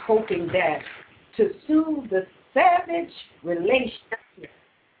 We are hoping that to soothe the savage relationship,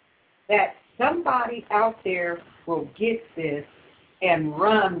 that somebody out there will get this and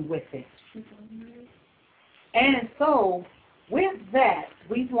run with it. And so, with that,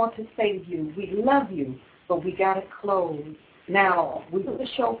 we want to say to you, we love you, but we got to close. Now, we do the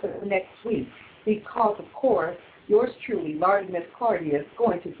show for the next week because, of course, yours truly, Lardy Miss Clardy, is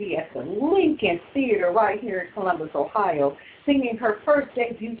going to be at the Lincoln Theater right here in Columbus, Ohio, singing her first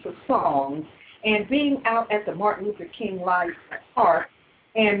debut for songs and being out at the Martin Luther King Live Park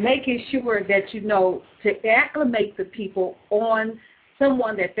and making sure that, you know, to acclimate the people on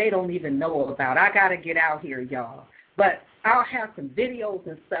someone that they don't even know about. I got to get out here, y'all. But I'll have some videos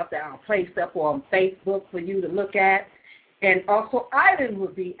and stuff that I'll place up on Facebook for you to look at. And also, Ivan will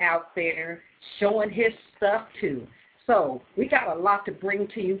be out there showing his stuff, too. So we got a lot to bring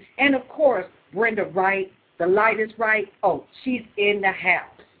to you. And, of course, Brenda Wright, the light is right. Oh, she's in the house.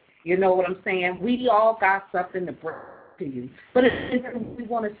 You know what I'm saying? We all got something to bring to you. But we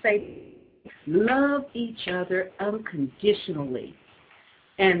want to say, love each other unconditionally.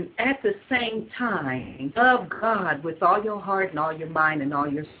 And at the same time, love God with all your heart and all your mind and all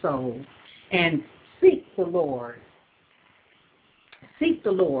your soul. And seek the Lord. Seek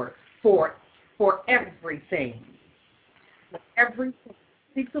the Lord for everything. For everything.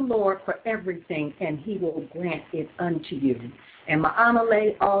 Seek the Lord for everything, and he will grant it unto you. And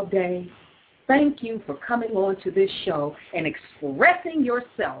Ma'anale all day, thank you for coming on to this show and expressing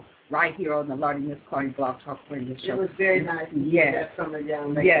yourself right here on the Lardy Miss Clardy Blog Talk Radio Show. It was very nice to hear that from a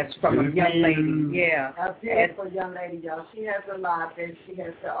young lady. Yes, from a young lady, yeah. A beautiful young lady, y'all. She has a lot and she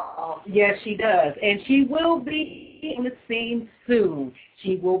has to offer. Yes, she does. And she will be in the scene soon.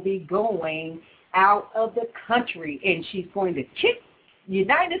 She will be going out of the country, and she's going to kick the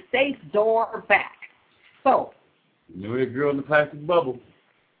United States door back. So, you know that girl in the plastic bubble.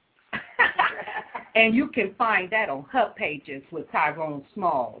 And you can find that on Hub Pages with Tyrone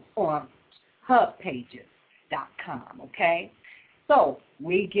Smalls on hubpages.com, okay? So,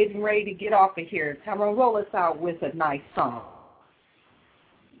 we getting ready to get off of here. Tyrone, roll us out with a nice song.